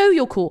like, I know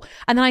you're cool,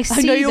 and then I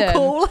see know you're them.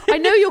 cool. I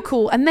know you're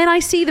cool, and then I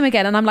see them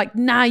again, and I'm like,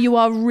 nah, you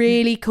are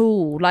really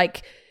cool.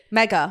 Like,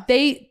 Mega.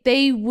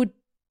 they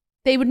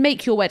would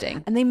make your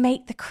wedding. And they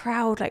make the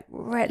crowd like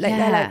red. Like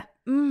Yeah.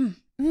 they're like,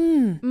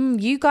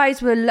 you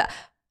guys were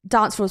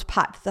dance floor was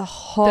packed the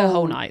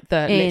whole night.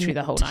 Literally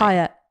the whole night.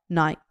 entire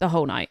night. The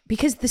whole night,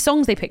 because the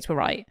songs they picked were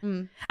right,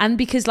 and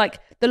because like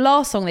the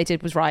last song they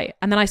did was right.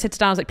 And then I said to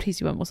Dan, I was like, please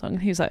do one more song.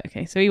 And he was like,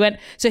 okay. So he went.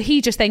 So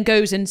he just then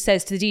goes and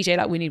says to the DJ,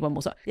 like, we need one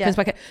more song. Yeah. Comes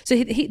back.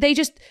 So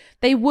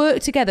they work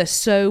together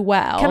so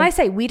well. Can I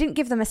say we didn't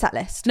give them a set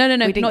list? No, we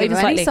didn't not give even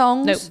them any slightly.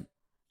 songs. Nope.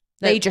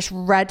 They just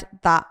read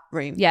that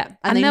room. Yeah.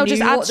 And they they'll knew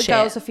just add what the shit.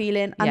 girls are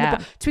feeling. And Yeah.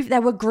 there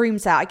were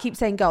grooms there. I keep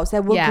saying girls.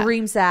 There were Yeah.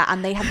 grooms there,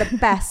 and they had the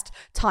best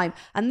time.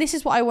 And this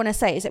is what I want to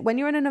say, is that when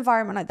you're in an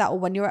environment like that, or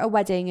when you're at a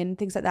wedding and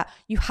things like that,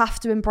 you have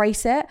to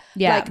embrace it.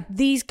 Yeah. Like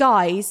these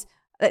guys,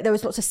 like, there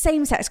was lots of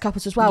same-sex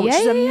couples as well, which Yeah,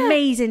 is yeah, yeah.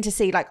 amazing to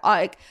see.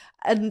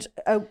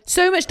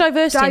 So much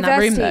diversity in that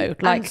room, though.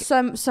 Like,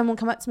 and someone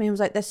come up to me and was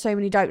like, there's so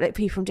many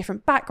people from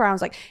different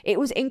backgrounds. Like, it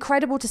was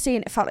incredible to see,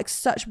 and it felt like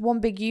such one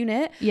big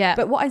unit. Yeah.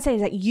 But what I'm saying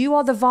is that you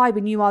are the vibe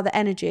and you are the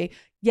energy.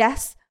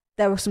 Yes,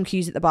 there were some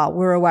cues at the bar.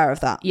 We're aware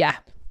of that. yeah,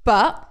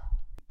 But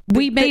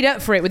we made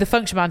up for it with the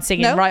Function Man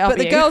singing right but after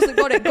the you. girls that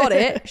got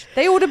it.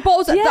 They ordered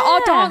bottles. Yeah.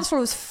 Our dance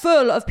floor was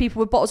full of people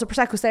with bottles of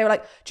Prosecco. So they were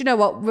like, do you know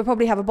what? We'll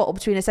probably have a bottle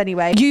between us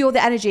anyway. You're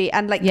the energy,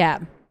 and like, Yeah.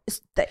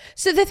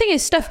 So the thing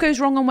is, stuff goes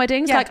wrong on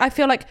weddings. Yeah. Like I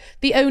feel like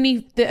the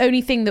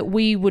only thing that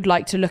we would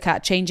like to look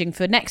at changing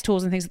for next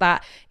tours and things like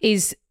that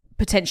is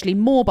potentially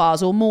more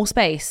bars or more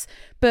space.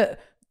 But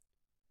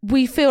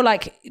we feel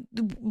like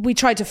we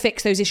tried to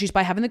fix those issues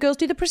by having the girls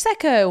do the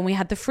Prosecco, and we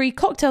had the free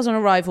cocktails on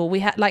arrival. We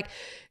had like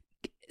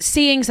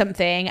seeing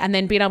something and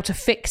then being able to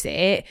fix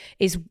it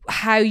is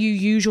how you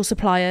use your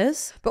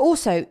suppliers. But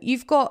also,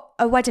 you've got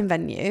a wedding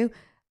venue,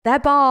 their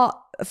bar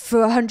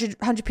for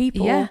 100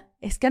 people. Yeah.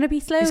 It's going to be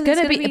slow. It's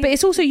going to be, but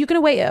it's also, you're going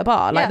to wait at a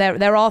bar. Like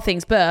there are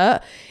things,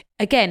 but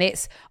again,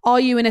 it's, are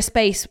you in a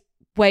space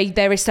where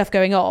there is stuff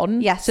going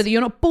on? Yes. So that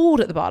you're not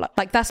bored at the bar.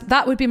 Like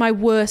that would be my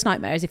worst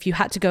nightmare, is if you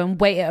had to go and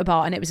wait at a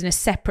bar and it was in a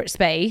separate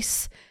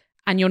space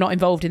and you're not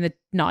involved in the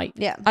night.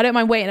 Yeah. I don't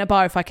mind waiting at a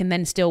bar if I can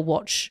then still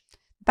watch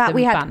But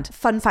we had band.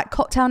 fun fact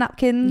cocktail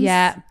napkins.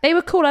 Yeah. They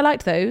were cool. I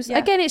liked those. Yeah.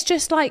 Again, it's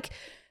just like,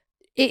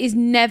 it is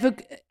never,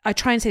 I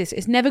try and say this,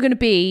 it's never going to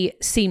be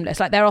seamless.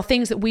 Like there are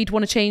things that we'd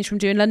want to change from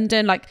doing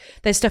London. Like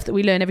there's stuff that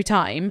we learn every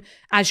time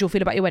as you'll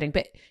feel about your wedding,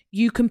 but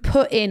you can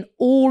put in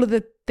all of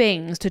the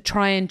things to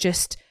try and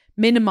just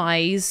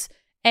minimize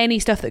any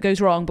stuff that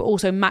goes wrong, but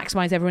also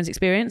maximize everyone's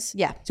experience.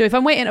 Yeah. So if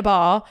I'm waiting at a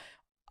bar,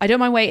 I don't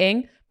mind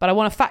waiting, but I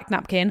want a fact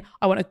napkin.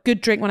 I want a good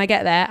drink when I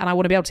get there, and I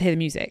want to be able to hear the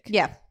music.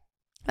 Yeah.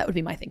 That would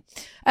be my thing.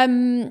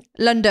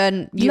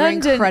 London, you're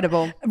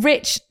incredible.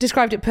 Rich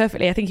described it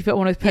perfectly. I think he put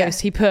one of his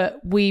posts. Yeah. He put,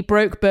 "We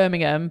broke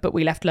Birmingham, but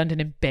we left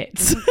London in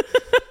bits."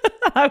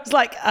 I was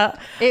like,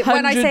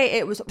 when I say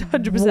it was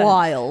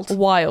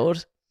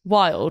 100%.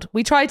 Wild.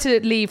 We tried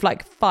to leave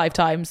like 5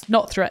 times,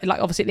 not through, like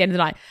obviously at the end of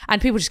the night, and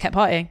people just kept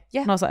partying.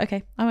 Yeah. And I was like,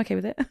 okay, I'm okay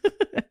with it.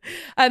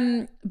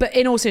 But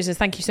in all seriousness,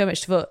 thank you so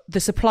much for the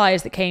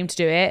suppliers that came to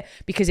do it,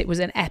 because it was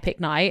an epic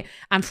night,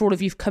 and for all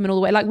of you coming all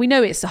the way. Like we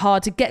know it's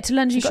hard to get to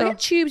London. You've got to get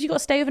tubes, you've got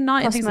to stay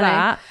overnight and things like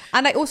that.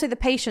 And like also the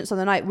patience on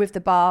the night with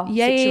the bar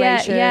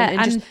situation.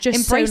 And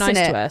just so embracing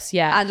nice it. to us.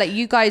 Yeah. And like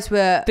you guys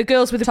were The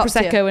girls with the top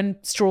Prosecco tier. and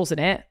straws in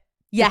it.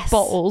 Yes. The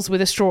bottles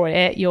with a straw in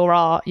it. You're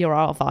our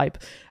vibe.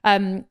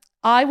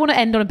 I want to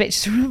end on a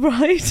bitch to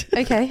bride.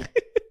 Okay.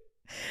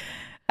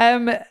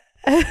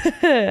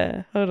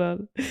 Hold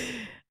on.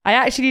 I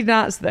actually need an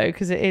answer though,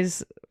 because it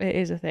is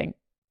a thing.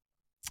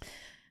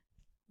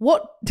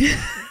 What?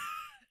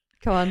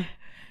 Come on.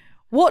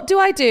 What do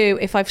I do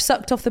if I've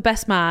sucked off the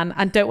best man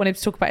and don't want him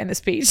to talk about it in the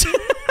speech?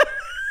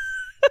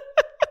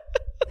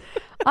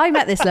 I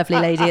met this lovely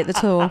lady at the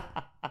tour.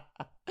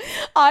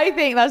 I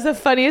think that's the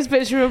funniest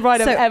bitch from a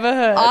bride I've ever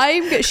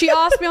heard. She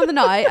asked me on the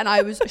night and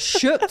I was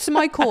shook to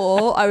my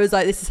core. I was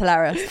like, this is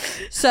hilarious.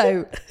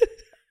 So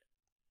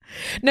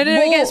No, it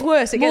gets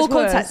worse. It gets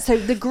worse. Context. So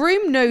the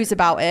groom knows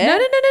about it. No.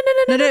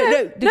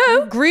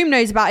 The groom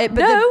knows about it,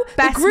 but the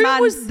best groom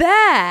man was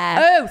there.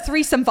 Oh,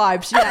 threesome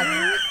vibes.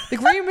 Yeah. The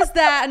groom was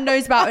there and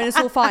knows about it, and it's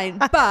all fine.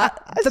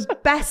 But the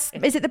best,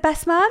 is it the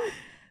best man?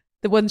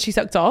 The one she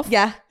sucked off?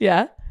 Yeah.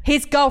 Yeah.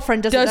 His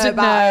girlfriend doesn't know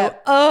about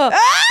it.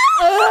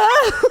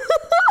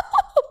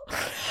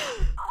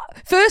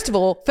 First of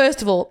all,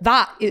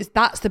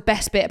 that's the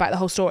best bit about the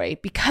whole story,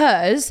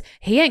 because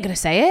he ain't going to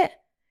say it.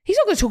 He's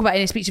not going to talk about it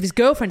in a speech if his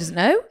girlfriend doesn't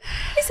know,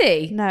 is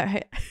he? No.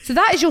 So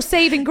that is your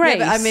saving grace.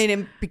 Yeah, but I mean,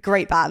 it'd be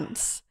great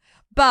bands.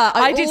 But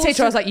I did say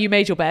to her, I was like, you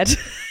made your bed.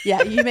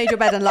 Yeah, you made your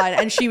bed online,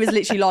 and she was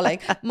literally lolling.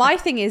 My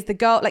thing is, the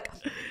girl, like,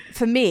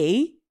 for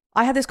me,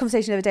 I had this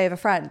conversation the other day with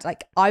a friend.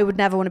 Like, I would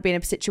never want to be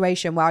in a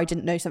situation where I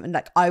didn't know something.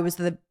 Like, I was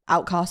the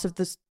outcast of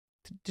the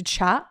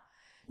chat.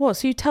 What?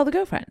 So you tell the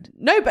girlfriend?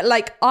 No, but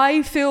like,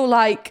 I feel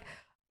like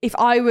if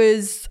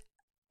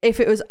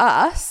it was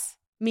us,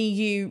 me,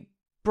 you,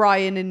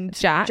 Brian and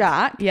Jack,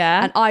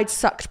 yeah, and I'd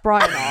sucked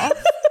Brian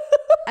off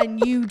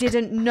and you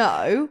didn't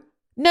know.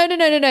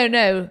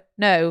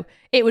 No.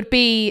 It would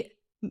be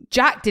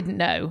Jack didn't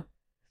know.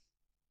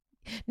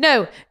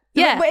 No.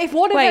 Yeah. But if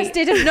one of us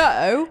didn't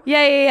know,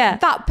 yeah.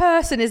 that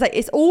person is like,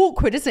 it's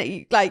awkward, isn't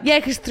it? Like, yeah,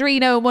 because 3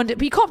 know and 1 did.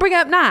 But you can't bring it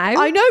up now.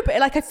 I know, but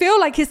like, I feel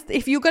like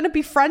if you're going to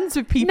be friends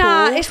with people,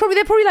 they're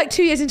probably like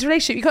 2 years into a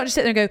relationship. You can't just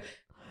sit there and go,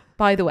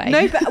 by the way.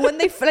 No, but when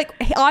they like,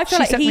 I feel She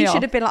like sucked he me should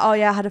off. have been like, oh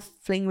yeah, I had a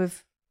fling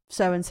with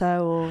so and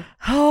so,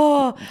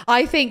 or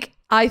I think.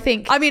 I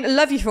mean, I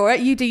love you for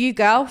it. You do you,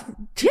 girl.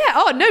 Yeah.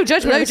 Oh, no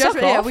judgment. No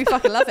judgment. Yeah, we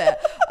fucking love it.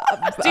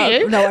 Do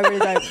you? No, I really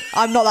don't.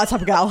 I'm not that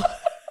type of girl.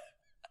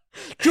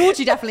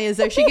 Georgie definitely is,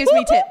 though. She gives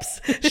me tips.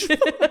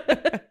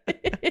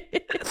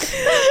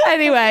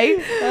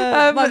 Anyway,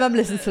 my mum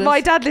listens to this.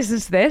 My dad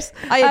listens to this.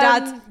 Hiya,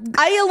 Dad.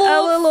 Hiya,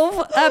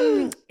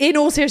 love. In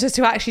all seriousness,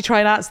 to actually try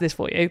and answer this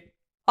for you,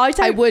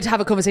 I would have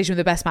a conversation with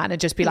the best man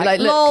and just be like,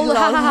 look, lol, ha, lol,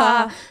 ha,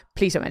 ha. ha.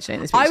 Please don't mention it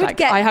in this speech. I would like,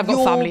 get I have got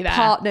your family there.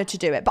 partner to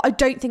do it, but I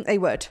don't think they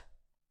would.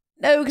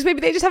 No, because maybe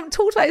they just haven't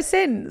talked about it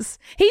since.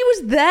 He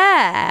was there.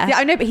 Yeah,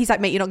 I know, but he's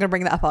like, mate, you're not going to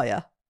bring that up, are you?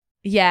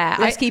 Yeah.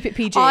 Let's keep it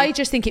PG. I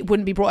just think it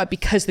wouldn't be brought up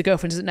because the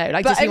girlfriend doesn't know.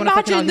 Like, does But he want to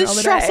fucking imagine the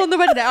stress on the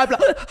wedding day. I'd be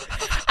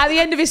like, At the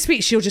end of his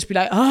speech, she'll just be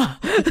like,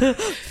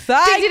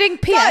 thank ding,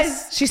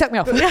 PS, she sucked me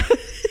off.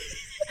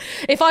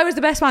 If I was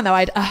the best man, though,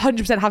 I'd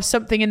 100% have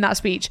something in that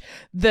speech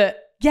that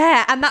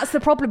Yeah, and that's the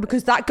problem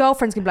because that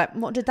girlfriend's gonna be like,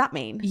 what did that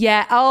mean?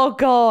 Yeah. Oh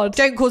God.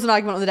 Don't cause an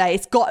argument on the day.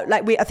 It's got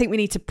like I think we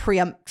need to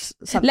preempt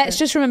something. Let's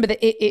just remember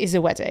that it is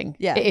a wedding.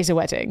 Yeah. It is a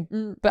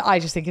wedding. But I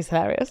just think it's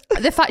hilarious.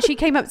 The fact she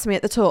came up to me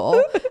at the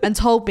tour and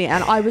told me,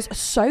 and I was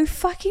so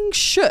fucking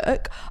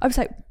shook. I was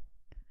like,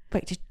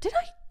 wait, did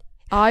I?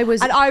 I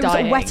was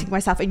dying. Wetting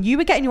myself, and you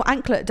were getting your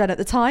anklet done at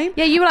the time.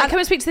 Yeah, you were like, come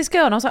and speak to this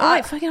girl, and I was like, all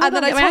right, fucking. And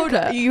then I told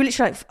her, you were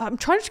literally like, I'm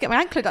trying to get my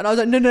anklet done. I was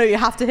like, no, you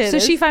have to hear So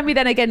this. she found me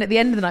then again at the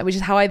end of the night, which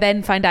is how I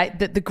then found out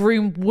that the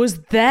groom was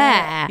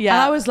there. Yeah.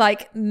 And I was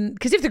like,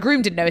 because if the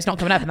groom didn't know, it's not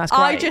coming up, and that's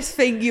great. I just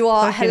think you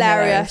are Fucking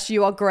hilarious. hilarious.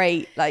 You are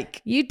great.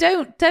 Like, You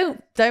don't worry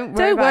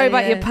worry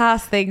about anything. your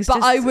past things. But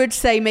just- I would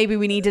say maybe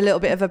we need a little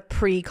bit of a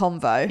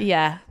pre-convo.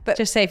 Yeah, But- but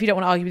just say if you don't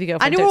want to argue with your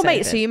girlfriend, And you're all don't say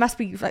mates, so anything. you must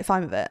be like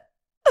fine with it.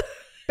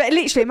 But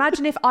literally,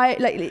 imagine if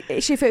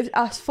if it was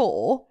us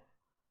four,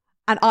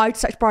 and I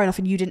sucked Brian off,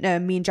 and you didn't know,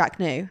 and me and Jack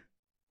knew.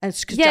 And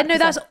it's 'cause Yeah, Jack no, was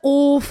that's there.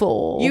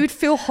 awful. You would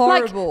feel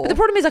horrible. But the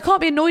problem is, I can't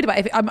be annoyed about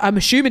it. If I'm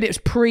assuming it was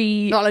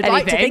Not like I'd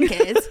like to anything.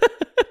 think it is.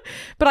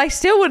 But I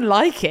still wouldn't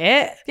like it.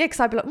 Yeah, because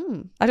I'd be like,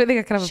 I don't think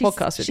I can have a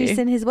podcast with she's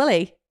you. in his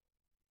willy.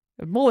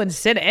 More than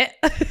seen it.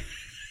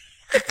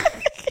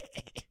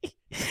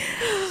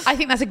 I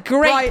think that's a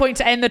great Right. point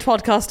to end the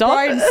podcast on.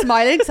 Brian's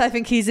smiling, so I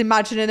think he's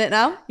imagining it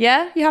now.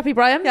 Yeah, you happy,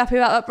 Brian? You happy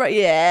about that, Brian?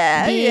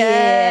 Yeah,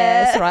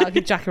 Yes. All right, I'll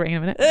give Jack a ring in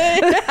a minute.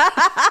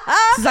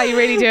 This is how you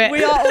really do it.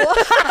 We are all...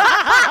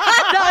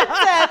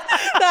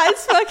 that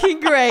is fucking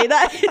great.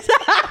 That is...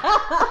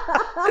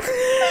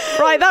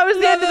 Right, that was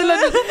the end of the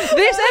London.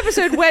 This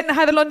episode went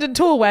how the London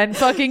tour went.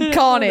 Fucking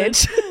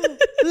carnage.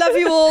 Love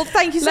you all.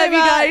 Thank you so Love much.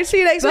 you guys. See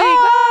you next week.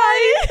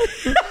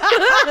 Bye.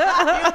 Bye.